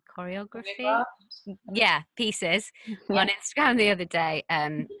pieces on Instagram the other day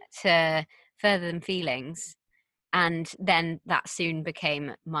to Further Than Feelings. And then that soon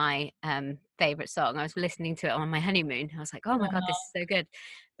became my favourite song. I was listening to it on my honeymoon. I was like, oh my God, this is so good.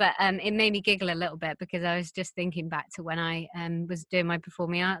 But it made me giggle a little bit, because I was just thinking back to when I was doing my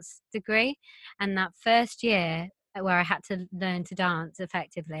performing arts degree. And that first year where I had to learn to dance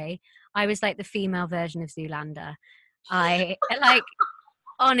effectively, I was like the female version of Zoolander.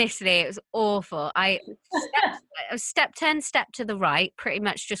 Honestly, it was awful. I turned step to the right, pretty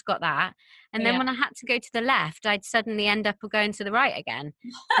much just got that. And then when I had to go to the left, I'd suddenly end up going to the right again.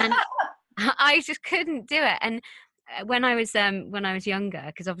 And I just couldn't do it. And when I was younger,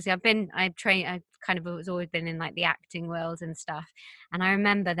 because obviously I kind of was always been in like the acting world and stuff. And I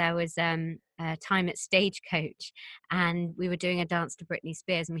remember there was a time at Stagecoach, and we were doing a dance to Britney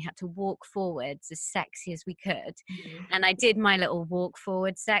Spears, and we had to walk forwards as sexy as we could. And I did my little walk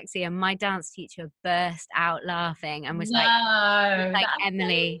forward sexy, and my dance teacher burst out laughing and was like,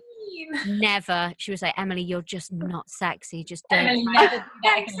 Emily, never. She was like, Emily, you're just not sexy. Just don't. Emily, never do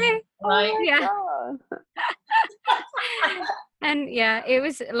that Sexy. again. Right? Yeah. And yeah, it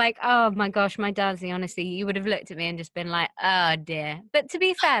was like, oh my gosh, my dancing, honestly, you would have looked at me and just been like, oh dear. But to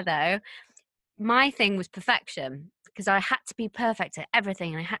be fair though, my thing was perfection, because I had to be perfect at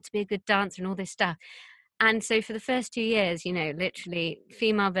everything, and I had to be a good dancer and all this stuff. And so for the first 2 years, you know, literally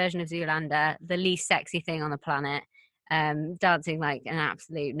female version of Zoolander, the least sexy thing on the planet, dancing like an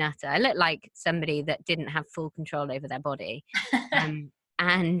absolute nutter. I looked like somebody that didn't have full control over their body. And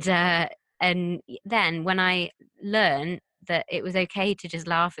then when I learned that it was okay to just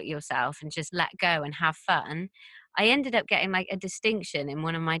laugh at yourself and just let go and have fun, I ended up getting like a distinction in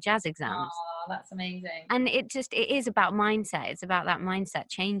one of my jazz exams. Oh, that's amazing. And it is about mindset. It's about that mindset,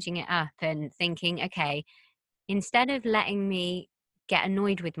 changing it up and thinking, okay, instead of letting me get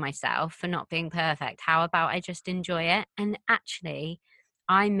annoyed with myself for not being perfect, how about I just enjoy it? And actually,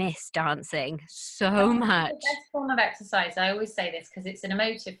 I miss dancing so much. It's the best form of exercise. I always say this because it's an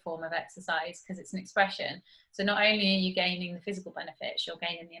emotive form of exercise, because it's an expression. So not only are you gaining the physical benefits, you're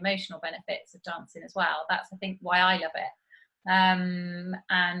gaining the emotional benefits of dancing as well. That's, I think, why I love it.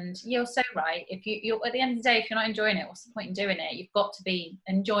 And you're so right. If you're at the end of the day, if you're not enjoying it, what's the point in doing it? You've got to be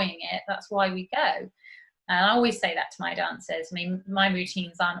enjoying it. That's why we go. And I always say that to my dancers. I mean, my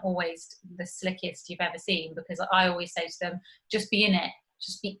routines aren't always the slickest you've ever seen, because I always say to them, just be in it.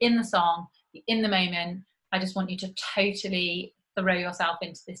 Just be in the song, be in the moment. I just want you to totally throw yourself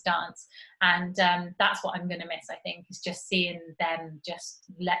into this dance. And that's what I'm going to miss, I think, is just seeing them just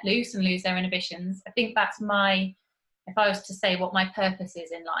let loose and lose their inhibitions. I think that's if I was to say what my purpose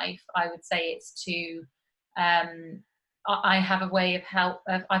is in life, I would say it's to, I have a way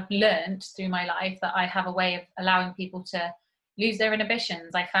I've learned through my life that I have a way of allowing people to lose their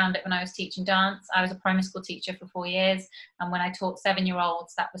inhibitions. I found it when I was teaching dance. I was a primary school teacher for 4 years, and when I taught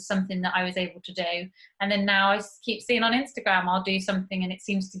 7-year-olds, that was something that I was able to do. And then now I keep seeing on Instagram, I'll do something and it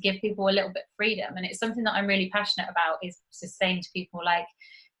seems to give people a little bit of freedom, and it's something that I'm really passionate about, is saying to people, like,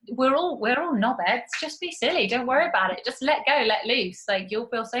 we're all knobheads, just be silly, don't worry about it, just let go, let loose, like you'll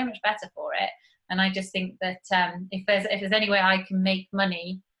feel so much better for it. And I just think that if there's any way I can make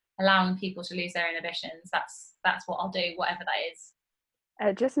money allowing people to lose their inhibitions, that's what I'll do, whatever that is.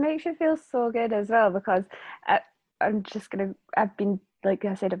 It just makes you feel so good as well, because I've been, like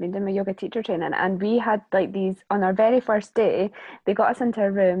I said, I've been doing my yoga teacher training, and we had like these, on our very first day, they got us into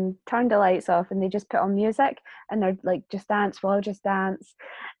a room, turned the lights off, and they just put on music, and they're like, just dance, we'll all just dance.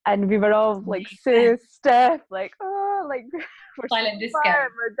 And we were all like so stiff, like, oh, like we're silent disco,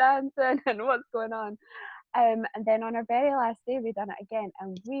 we're dancing, and what's going on? And then on our very last day, we done it again,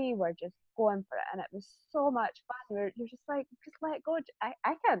 and we were just going for it, and it was so much fun. You're just like, just let go. I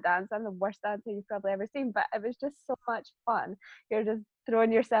can't dance. I'm the worst dancer you've probably ever seen, but it was just so much fun. You're just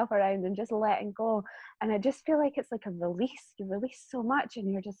throwing yourself around and just letting go, and I just feel like it's like a release. You release so much,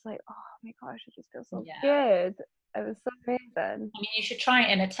 and you're just like, oh my gosh, I just feel so good. It was so amazing. I mean, you should try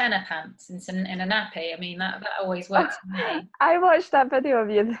it in a tenor pants and in a nappy. I mean, that always works for me. I watched that video of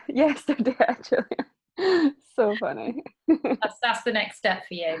you yesterday, actually. So funny. That's the next step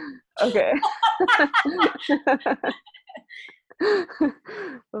for you. Okay.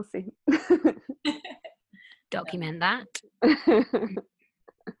 We'll see. Document that.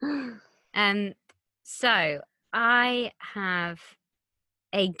 So I have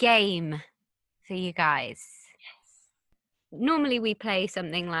a game for you guys. Normally we play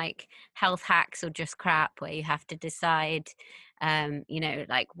something like health hacks or just crap, where you have to decide,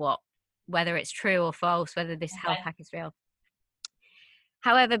 like whether it's true or false, whether this health hack is real.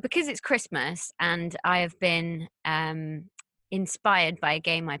 However, because it's Christmas and I have been inspired by a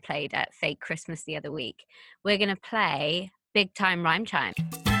game I played at Fake Christmas the other week, we're going to play Big Time Rhyme Time.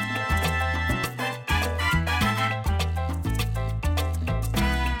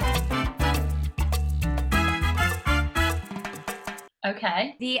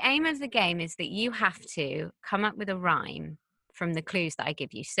 Okay. The aim of the game is that you have to come up with a rhyme from the clues that I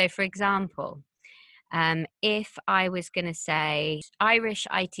give you. So, for example, if I was going to say Irish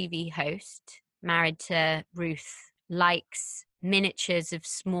ITV host married to Ruth likes miniatures of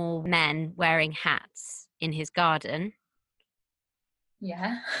small men wearing hats in his garden.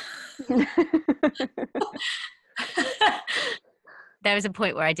 Yeah. There was a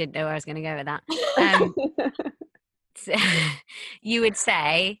point where I didn't know where I was going to go with that. So, you would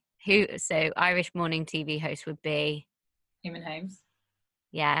say who? So Irish morning TV host would be Eamon Holmes.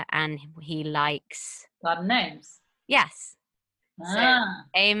 yeah, and he likes Garden Gnomes. yes. So Ah.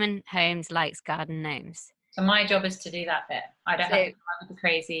 Eamon Holmes likes garden gnomes. So my job is to do that bit. I don't So- have to come up with the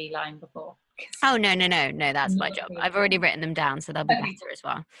crazy line before. Oh no, that's my Not job. good. I've already written them down, so they'll be Okay. better as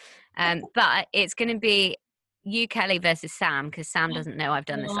well. But it's going to be you, Kelly, versus Sam, because Sam doesn't know I've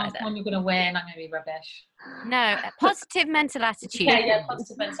done this Last either. time you're going to win, I'm going to be rubbish. No, a positive mental attitude. Yeah,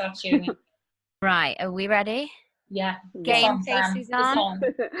 positive mental attitude. Right, are we ready? Yeah. Game It's on, Sam. faces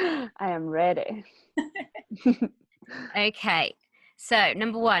It's on. I am ready. Okay, so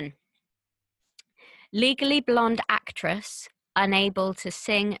number 1. Legally blonde actress unable to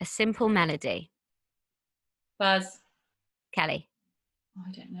sing a simple melody. Buzz. Kelly. Oh,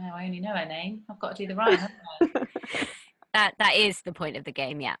 I don't know. I only know her name. I've got to do the rhyme, haven't That is the point of the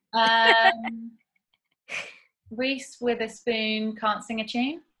game, yeah. I? Reese Witherspoon can't sing a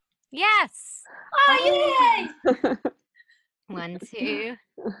tune. Yes. Oh, yay! 1, 2.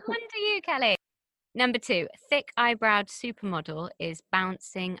 1 to you, Kelly. Number 2. Thick eyebrowed supermodel is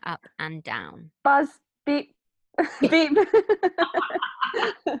bouncing up and down. Buzz, beep, beep.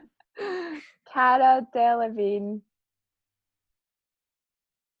 Cara Delevingne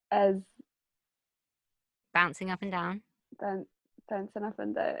is Bouncing up and down. bouncing up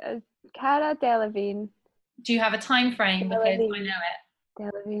and down. Is Cara Delevingne. Do you have a time frame? Because I know it.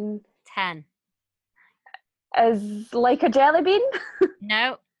 Delevingne 10. is like a jelly bean.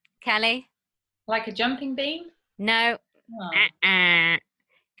 No. Kelly. Like a jumping bean? No. Oh.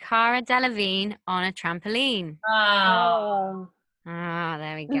 Cara Delevingne on a trampoline. Oh. Ah,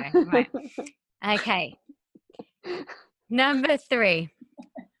 there we go. Right. Okay. Number 3.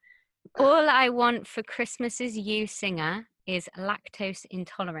 All I Want for Christmas Is You singer is lactose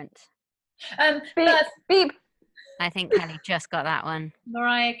intolerant. Beep, Buzz. beep. I think Kelly just got that one.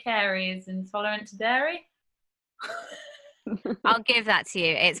 Mariah Carey is intolerant to dairy. I'll give that to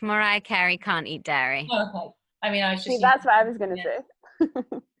you. It's Mariah Carey can't eat dairy. Okay. I mean, I was just. See, that's what I was going to say.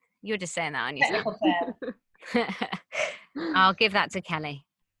 You're just saying that on yourself. Technical term. I'll give that to Kelly.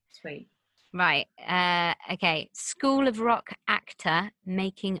 Sweet. Right. Okay. School of Rock actor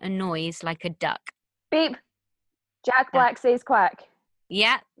making a noise like a duck. Beep. Jack Black says quack.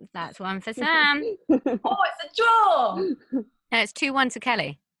 Yeah, that's one for Sam. Oh, it's a draw. No, it's 2-1 to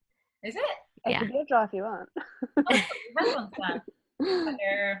Kelly. Is it? I Yeah. can do a draw if you want. Oh, red one's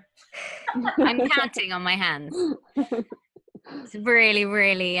there. Hello. I'm counting on my hands. It's really,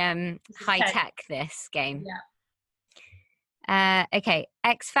 really high tech, this game. Yeah. Okay.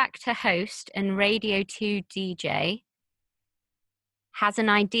 X Factor host and Radio 2 DJ has an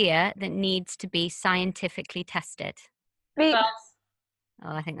idea that needs to be scientifically tested. Beep. Buzz.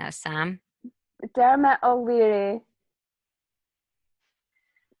 Oh, I think that was Sam. Dermot O'Leary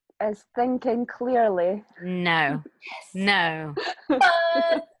is thinking clearly. No. No.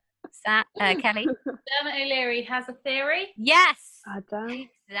 Buzz. Kelly? Dermot O'Leary has a theory. Yes! Ah, damn.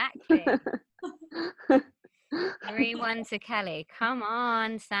 Exactly. 3-1 to Kelly. Come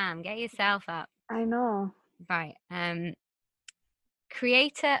on, Sam. Get yourself up. I know. Right.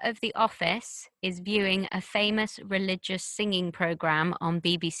 Creator of The Office is viewing a famous religious singing program on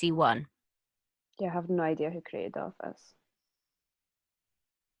BBC One. Yeah, I have no idea who created The Office.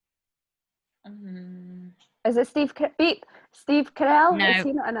 Is it Steve? Beep. Steve Carell? No. Is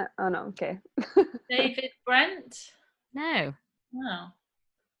he not in it? Oh no. Okay. David Brent. No. Oh.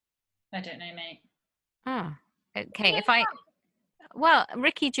 I don't know, mate. Oh. Okay. Well,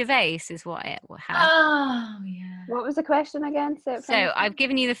 Ricky Gervais is what it had. Oh, yeah. What was the question again? Say it for So me. I've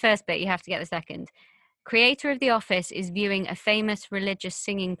given you the first bit. You have to get the second. Creator of The Office is viewing a famous religious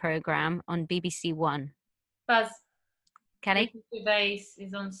singing program on BBC One. Buzz. Kelly? Ricky Gervais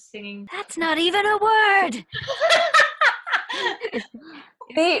is on singing. That's not even a word.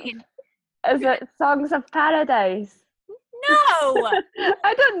 Beep. Is it Songs of Paradise? No.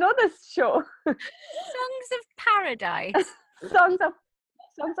 I don't know this show. Songs of Paradise. Songs of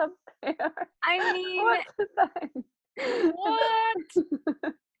Paradise. I mean, What's the thing? what?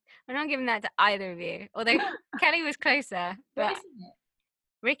 I'm not giving that to either of you. Although Kelly was closer. But Isn't it?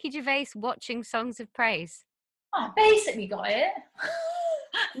 Ricky Gervais watching Songs of Praise. Oh, I basically got it.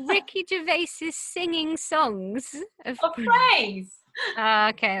 Ricky Gervais is singing songs of Of praise. Oh,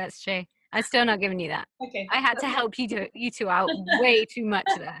 okay, that's true. I'm still not giving you that. Okay. I had to help you two out way too much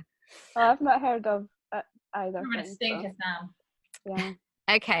there. Oh, I've not heard of either. You're a thing, stinker, Sam. so,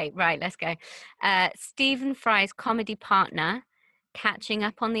 yeah. Okay, right, let's go. Stephen Fry's comedy partner catching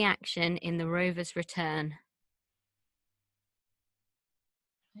up on the action in The Rover's Return.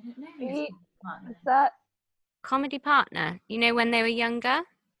 I don't know Beep. who's partner. Is that Comedy partner. You know, when they were younger?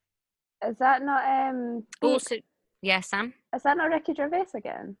 Is that not Beep? Also, yeah, Sam? Is that not Ricky Gervais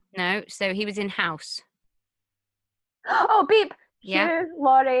again? No, so he was in House. Oh, Beep! Yeah. Hugh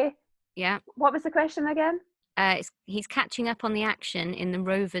Laurie. Yeah. What was the question again? He's catching up on the action in The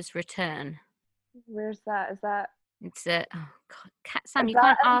Rover's Return. Where's that? Is that It's oh God, Sam, Is you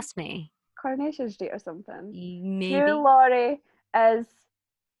can't that in- ask me. Coronation Street or something? Maybe. Hugh Laurie is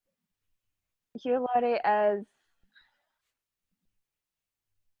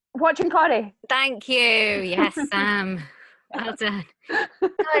Watching Corrie. Thank you. Yes, Sam. Well done. Oh,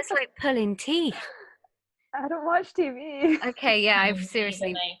 it's like pulling teeth. I don't watch TV. Okay, yeah, I've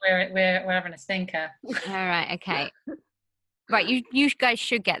seriously. We're having a stinker. All right, okay. Right, you guys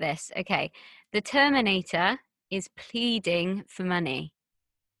should get this. Okay, the Terminator is pleading for money.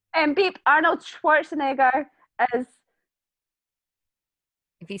 Beep, Arnold Schwarzenegger is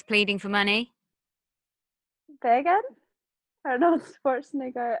If he's pleading for money, vegan. Arnold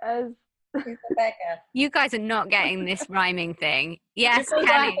Schwarzenegger is Who's the beggar? you guys are not getting this rhyming thing. Yes, Just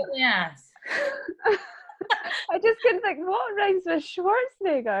Kelly. Yes. I just couldn't think what rhymes with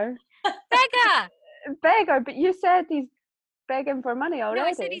Schwarzenegger. Beggar. Beggar, but you said he's begging for money already. No,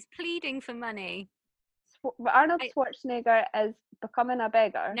 I said he's pleading for money. Arnold Schwarzenegger is becoming a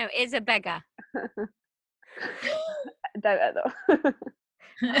beggar. No, is a beggar. Doubt it though.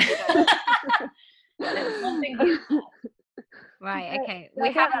 There's one thing he said. Right, okay. Yeah, We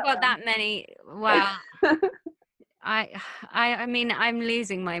I got haven't that got that many. Wow. I mean, I'm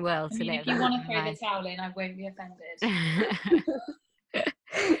losing my will I to mean, live. if you want to throw the Right. towel in, I won't be offended.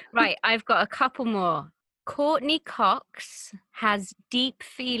 Right, I've got a couple more. Courtney Cox has deep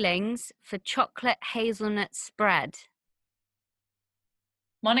feelings for chocolate hazelnut spread.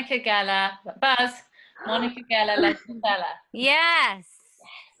 Monica Geller, Buzz. Monica Geller, Legend Bella. Yes.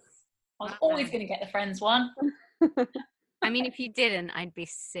 I was always going to get the Friends one. I mean, if you didn't, I'd be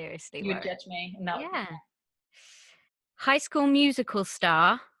seriously You would worried. judge me. No. Yeah. High School Musical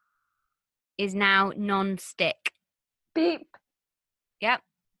star is now non-stick. Beep. Yep.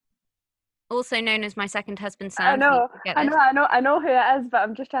 Also known as my second husband, I Sam. know, so you get I this. know who it is, but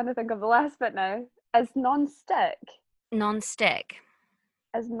I'm just trying to think of the last bit now. Is non-stick? Non-stick.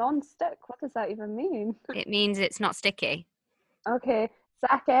 Is non-stick? What does that even mean? It means it's not sticky. Okay,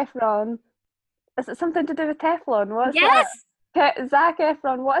 Zac Efron. Is it something to do with Teflon? What's Yes. that? Zac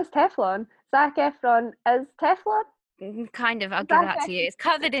Efron. What is Teflon? Zac Efron is Teflon. Kind of. I'll give that to you. It's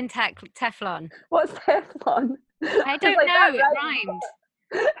covered in Teflon. What's Teflon? I don't like, know. that It rhymes.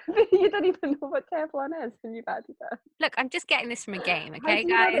 rhymed. You don't even know what Teflon is, and you've added that. Look, I'm just getting this from a game, How okay, do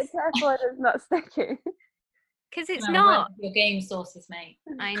you know guys? that Teflon is not sticky? Because it's No, not. where's your game sources, mate.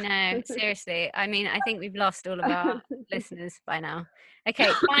 I know. Seriously. I mean, I think we've lost all of our listeners by now. Okay,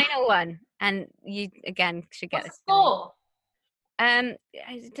 final one, and you again should get What's this. the score?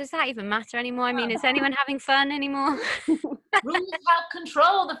 Does that even matter anymore? I mean, is anyone having fun anymore? Rules help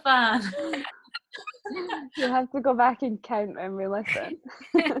control the fun. You have to go back and count and re-listen.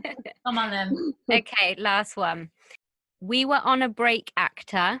 Come on then. Okay, last one. We were on a break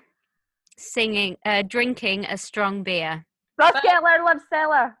actor singing, drinking a strong beer. Ross Gettler, Liv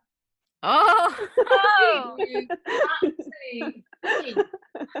Stellar. Oh, Oh, absolutely.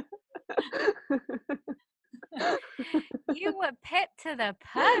 you were pipped to the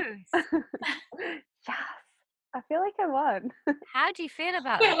post. Yes, I feel like I won. How do you feel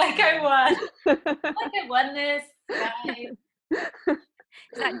about I feel that? like I won. Like I won this. Guys.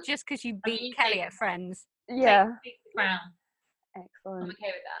 Is that just because you beat you Kelly take- at Friends? Yeah, Take the crown. I'm excellent.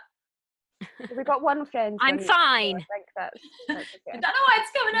 okay with that. We got one friend. I'm one each, so fine. I think that's I okay. don't know why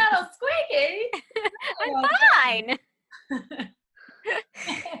it's coming out all squeaky. I'm fine.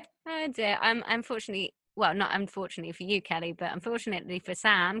 Oh dear. I'm unfortunately, well, not unfortunately for you, Kelly, but unfortunately for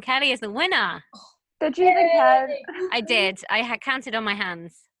Sam, Kelly is the winner. Did you even count? I did. I had counted on my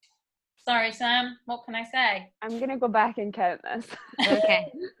hands. Sorry, Sam. What can I say? I'm gonna go back and count this.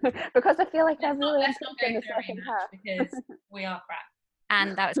 Okay. Because I feel like I really Let's not improved in go the through a second rematch half. because we are crap.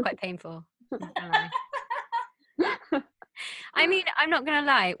 And that was quite painful. I mean, I'm not gonna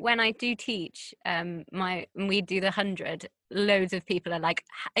lie. When I do teach, we do the 100. Loads of people are like,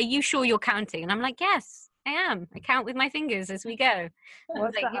 "Are you sure you're counting?" And I'm like, "Yes, I am. I count with my fingers as we go."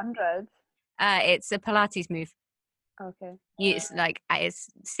 What's the like, 100? It's a Pilates move. Okay. It's like it's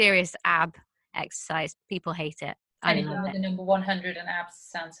serious ab exercise. People hate it. I Anything love with it. the number 100 and abs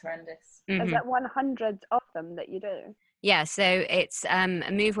sounds horrendous. Is Mhm. it 100 of them that you do? Yeah, so it's a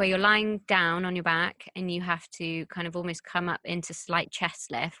move where you're lying down on your back and you have to kind of almost come up into slight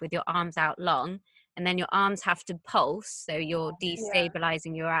chest lift with your arms out long, and then your arms have to pulse, so you're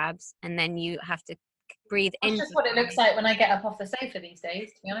destabilizing your abs, and then you have to breathe That's into. just what it looks like when I get up off the sofa these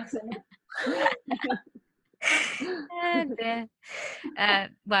days, to be honest. Oh dear.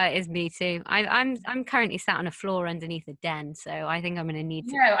 Well, it is me too. I'm currently sat on a floor underneath a den, so I think I'm going to need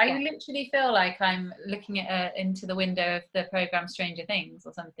to. No, I literally feel like I'm looking at into the window of the program Stranger Things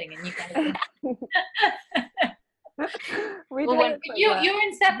or something, and you guys. You're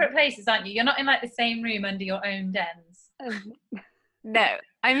in separate places, aren't you? You're not in like the same room under your own dens. No,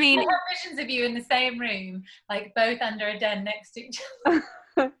 I mean, I have visions of you in the same room, like both under a den next to each other.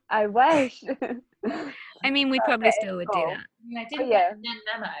 I wish. I mean, we probably still would do that. I didn't get a den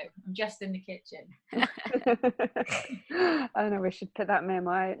memo. I'm just in the kitchen. I know we should put that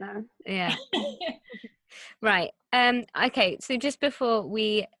memo out now. Yeah. Right. Okay. So just before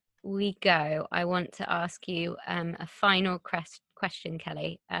we go, I want to ask you a final question,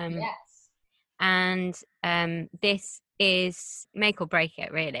 Kelly. Yes. And this is make or break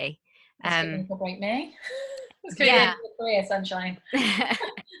it, really. Make or break me. It's going to be career, sunshine.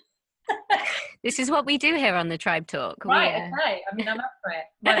 This is what we do here on the Tribe Talk. Right. Okay. I mean, I'm up for it.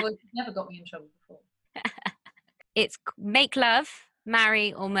 My voice never got me in trouble before. It's make love,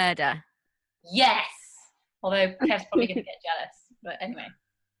 marry, or murder. Yes. Although Kev's probably going to get jealous. But anyway.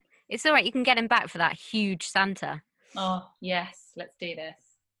 It's all right. You can get him back for that huge Santa. Oh, yes. Let's do this.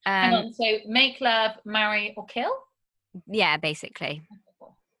 Hang on. So make love, marry, or kill? Yeah, basically.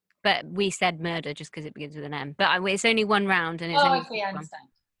 But we said murder just because it begins with an M. But it's only one round. And it's only I understand.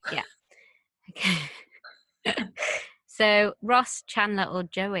 Yeah. Okay. So Ross, Chandler, or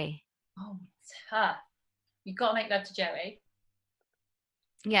Joey? Oh, tough. You've got to make love to Joey.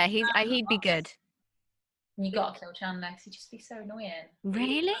 Yeah, he'd be good. And you got to kill Chandler because he'd just be so annoying.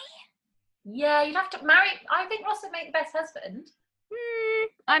 Really? Yeah, you'd have to marry. I think Ross would make the best husband.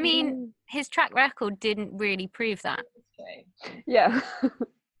 I mean, his track record didn't really prove that. Yeah.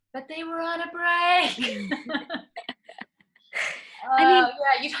 But they were on a break. I mean,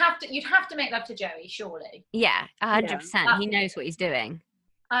 yeah, you'd have to make love to Joey, surely. Yeah, 100%. He knows what he's doing.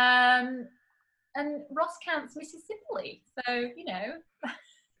 And Ross counts Mrs. Sibley, so you know,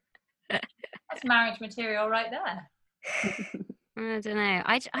 that's marriage material right there. I don't know.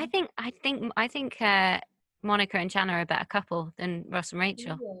 I think Monica and Chandler are a better couple than Ross and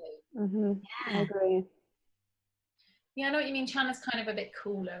Rachel. Mm-hmm. Yeah. I agree. Yeah, I know what you mean. Chandler's kind of a bit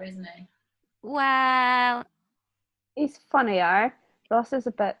cooler, isn't he? Well, he's funnier. Ross is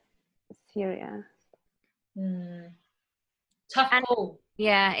a bit serious. Tough call.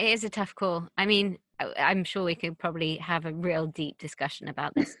 Yeah, it is a tough call. I mean, I'm sure we could probably have a real deep discussion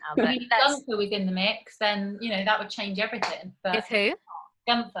about this now. But if Gunther was in the mix, then that would change everything. But if who?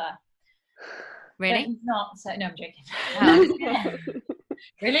 Gunther. Really? But he's not. So no, I'm joking.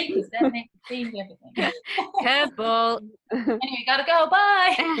 Really? Because then it change everything. Curveball. Anyway, gotta go.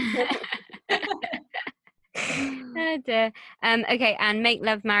 Bye. Oh dear. Okay, and make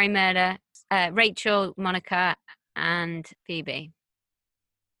love, marry, murder. Rachel, Monica, and Phoebe.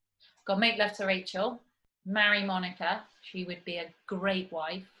 Got make love to Rachel, marry Monica. She would be a great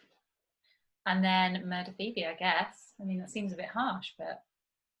wife, and then murder Phoebe. I guess. I mean, that seems a bit harsh, but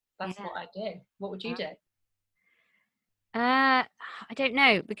that's what I do. What would you do? I don't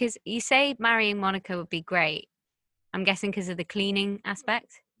know, because you say marrying Monica would be great. I'm guessing because of the cleaning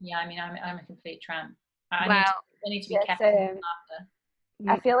aspect. Yeah, I mean, I'm a complete tramp. I need to be careful after.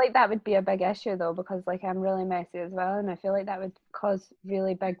 I feel like that would be a big issue though, because like I'm really messy as well, and I feel like that would cause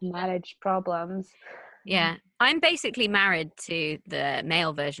really big marriage problems. Yeah, I'm basically married to the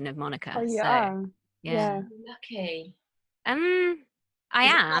male version of Monica. Oh, you are? Yeah. Lucky. I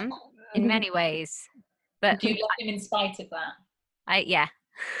am in many ways, but do you love him in spite of that? Yeah.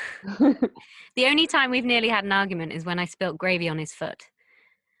 The only time we've nearly had an argument is when I spilt gravy on his foot.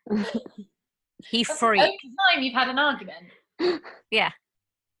 He freaked. That's the only time you've had an argument? Yeah.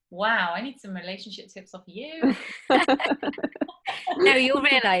 Wow, I need some relationship tips off you. No, you'll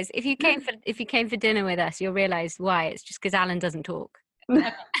realise if you came for dinner with us, you'll realise why. It's just because Alan doesn't talk.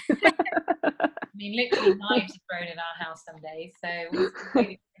 I mean, literally knives are thrown in our house some days, so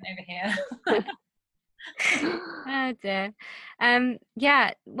we're over here. Oh dear.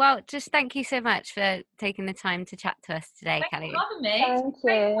 Yeah, well, just thank you so much for taking the time to chat to us today, Kelly. Thanks for having me. Thank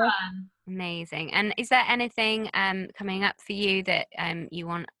you. Amazing. And is there anything coming up for you that you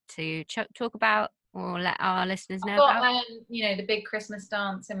want to talk about or let our listeners know about? I've got, the big Christmas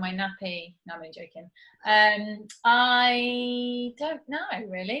dance in my nappy. No, I'm only joking. I don't know,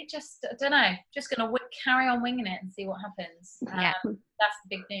 really. Just, I don't know. Just going to carry on winging it and see what happens. Yeah. That's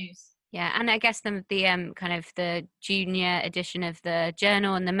the big news. Yeah, and I guess the kind of the junior edition of the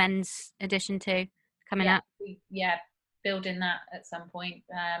journal and the men's edition too coming up. Yeah, building that at some point.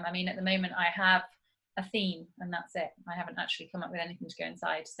 I mean, at the moment I have a theme, and that's it. I haven't actually come up with anything to go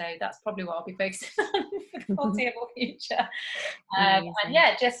inside, so that's probably what I'll be focusing on for the foreseeable future. And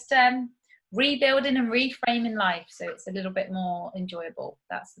yeah, just rebuilding and reframing life so it's a little bit more enjoyable.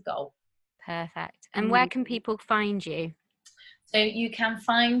 That's the goal. Perfect. And where can people find you? So you can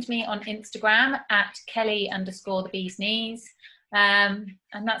find me on Instagram at Kelly_the bee's knees. And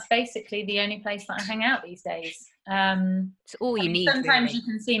that's basically the only place that I hang out these days. It's all you need. Sometimes really. you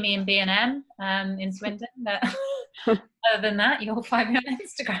can see me in B&M in Swindon, but other than that, you'll find me on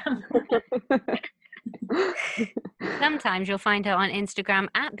Instagram. Sometimes you'll find her on Instagram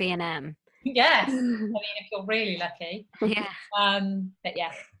at B&M. Yes, I mean, if you're really lucky. Yeah. But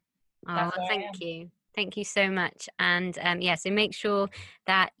yeah. Oh, well, thank you so much. And so make sure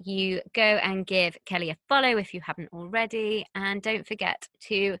that you go and give Kelly a follow if you haven't already, and don't forget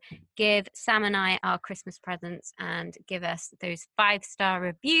to give Sam and I our Christmas presents and give us those 5-star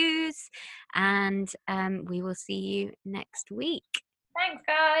reviews, and we will see you next week. Thanks,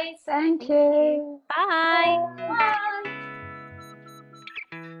 guys. Thank you. Bye. Bye.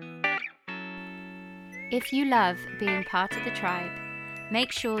 If you love being part of the tribe,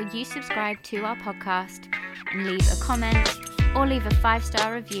 make sure you subscribe to our podcast and leave a comment or leave a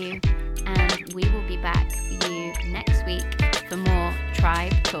 5-star review, and we will be back for you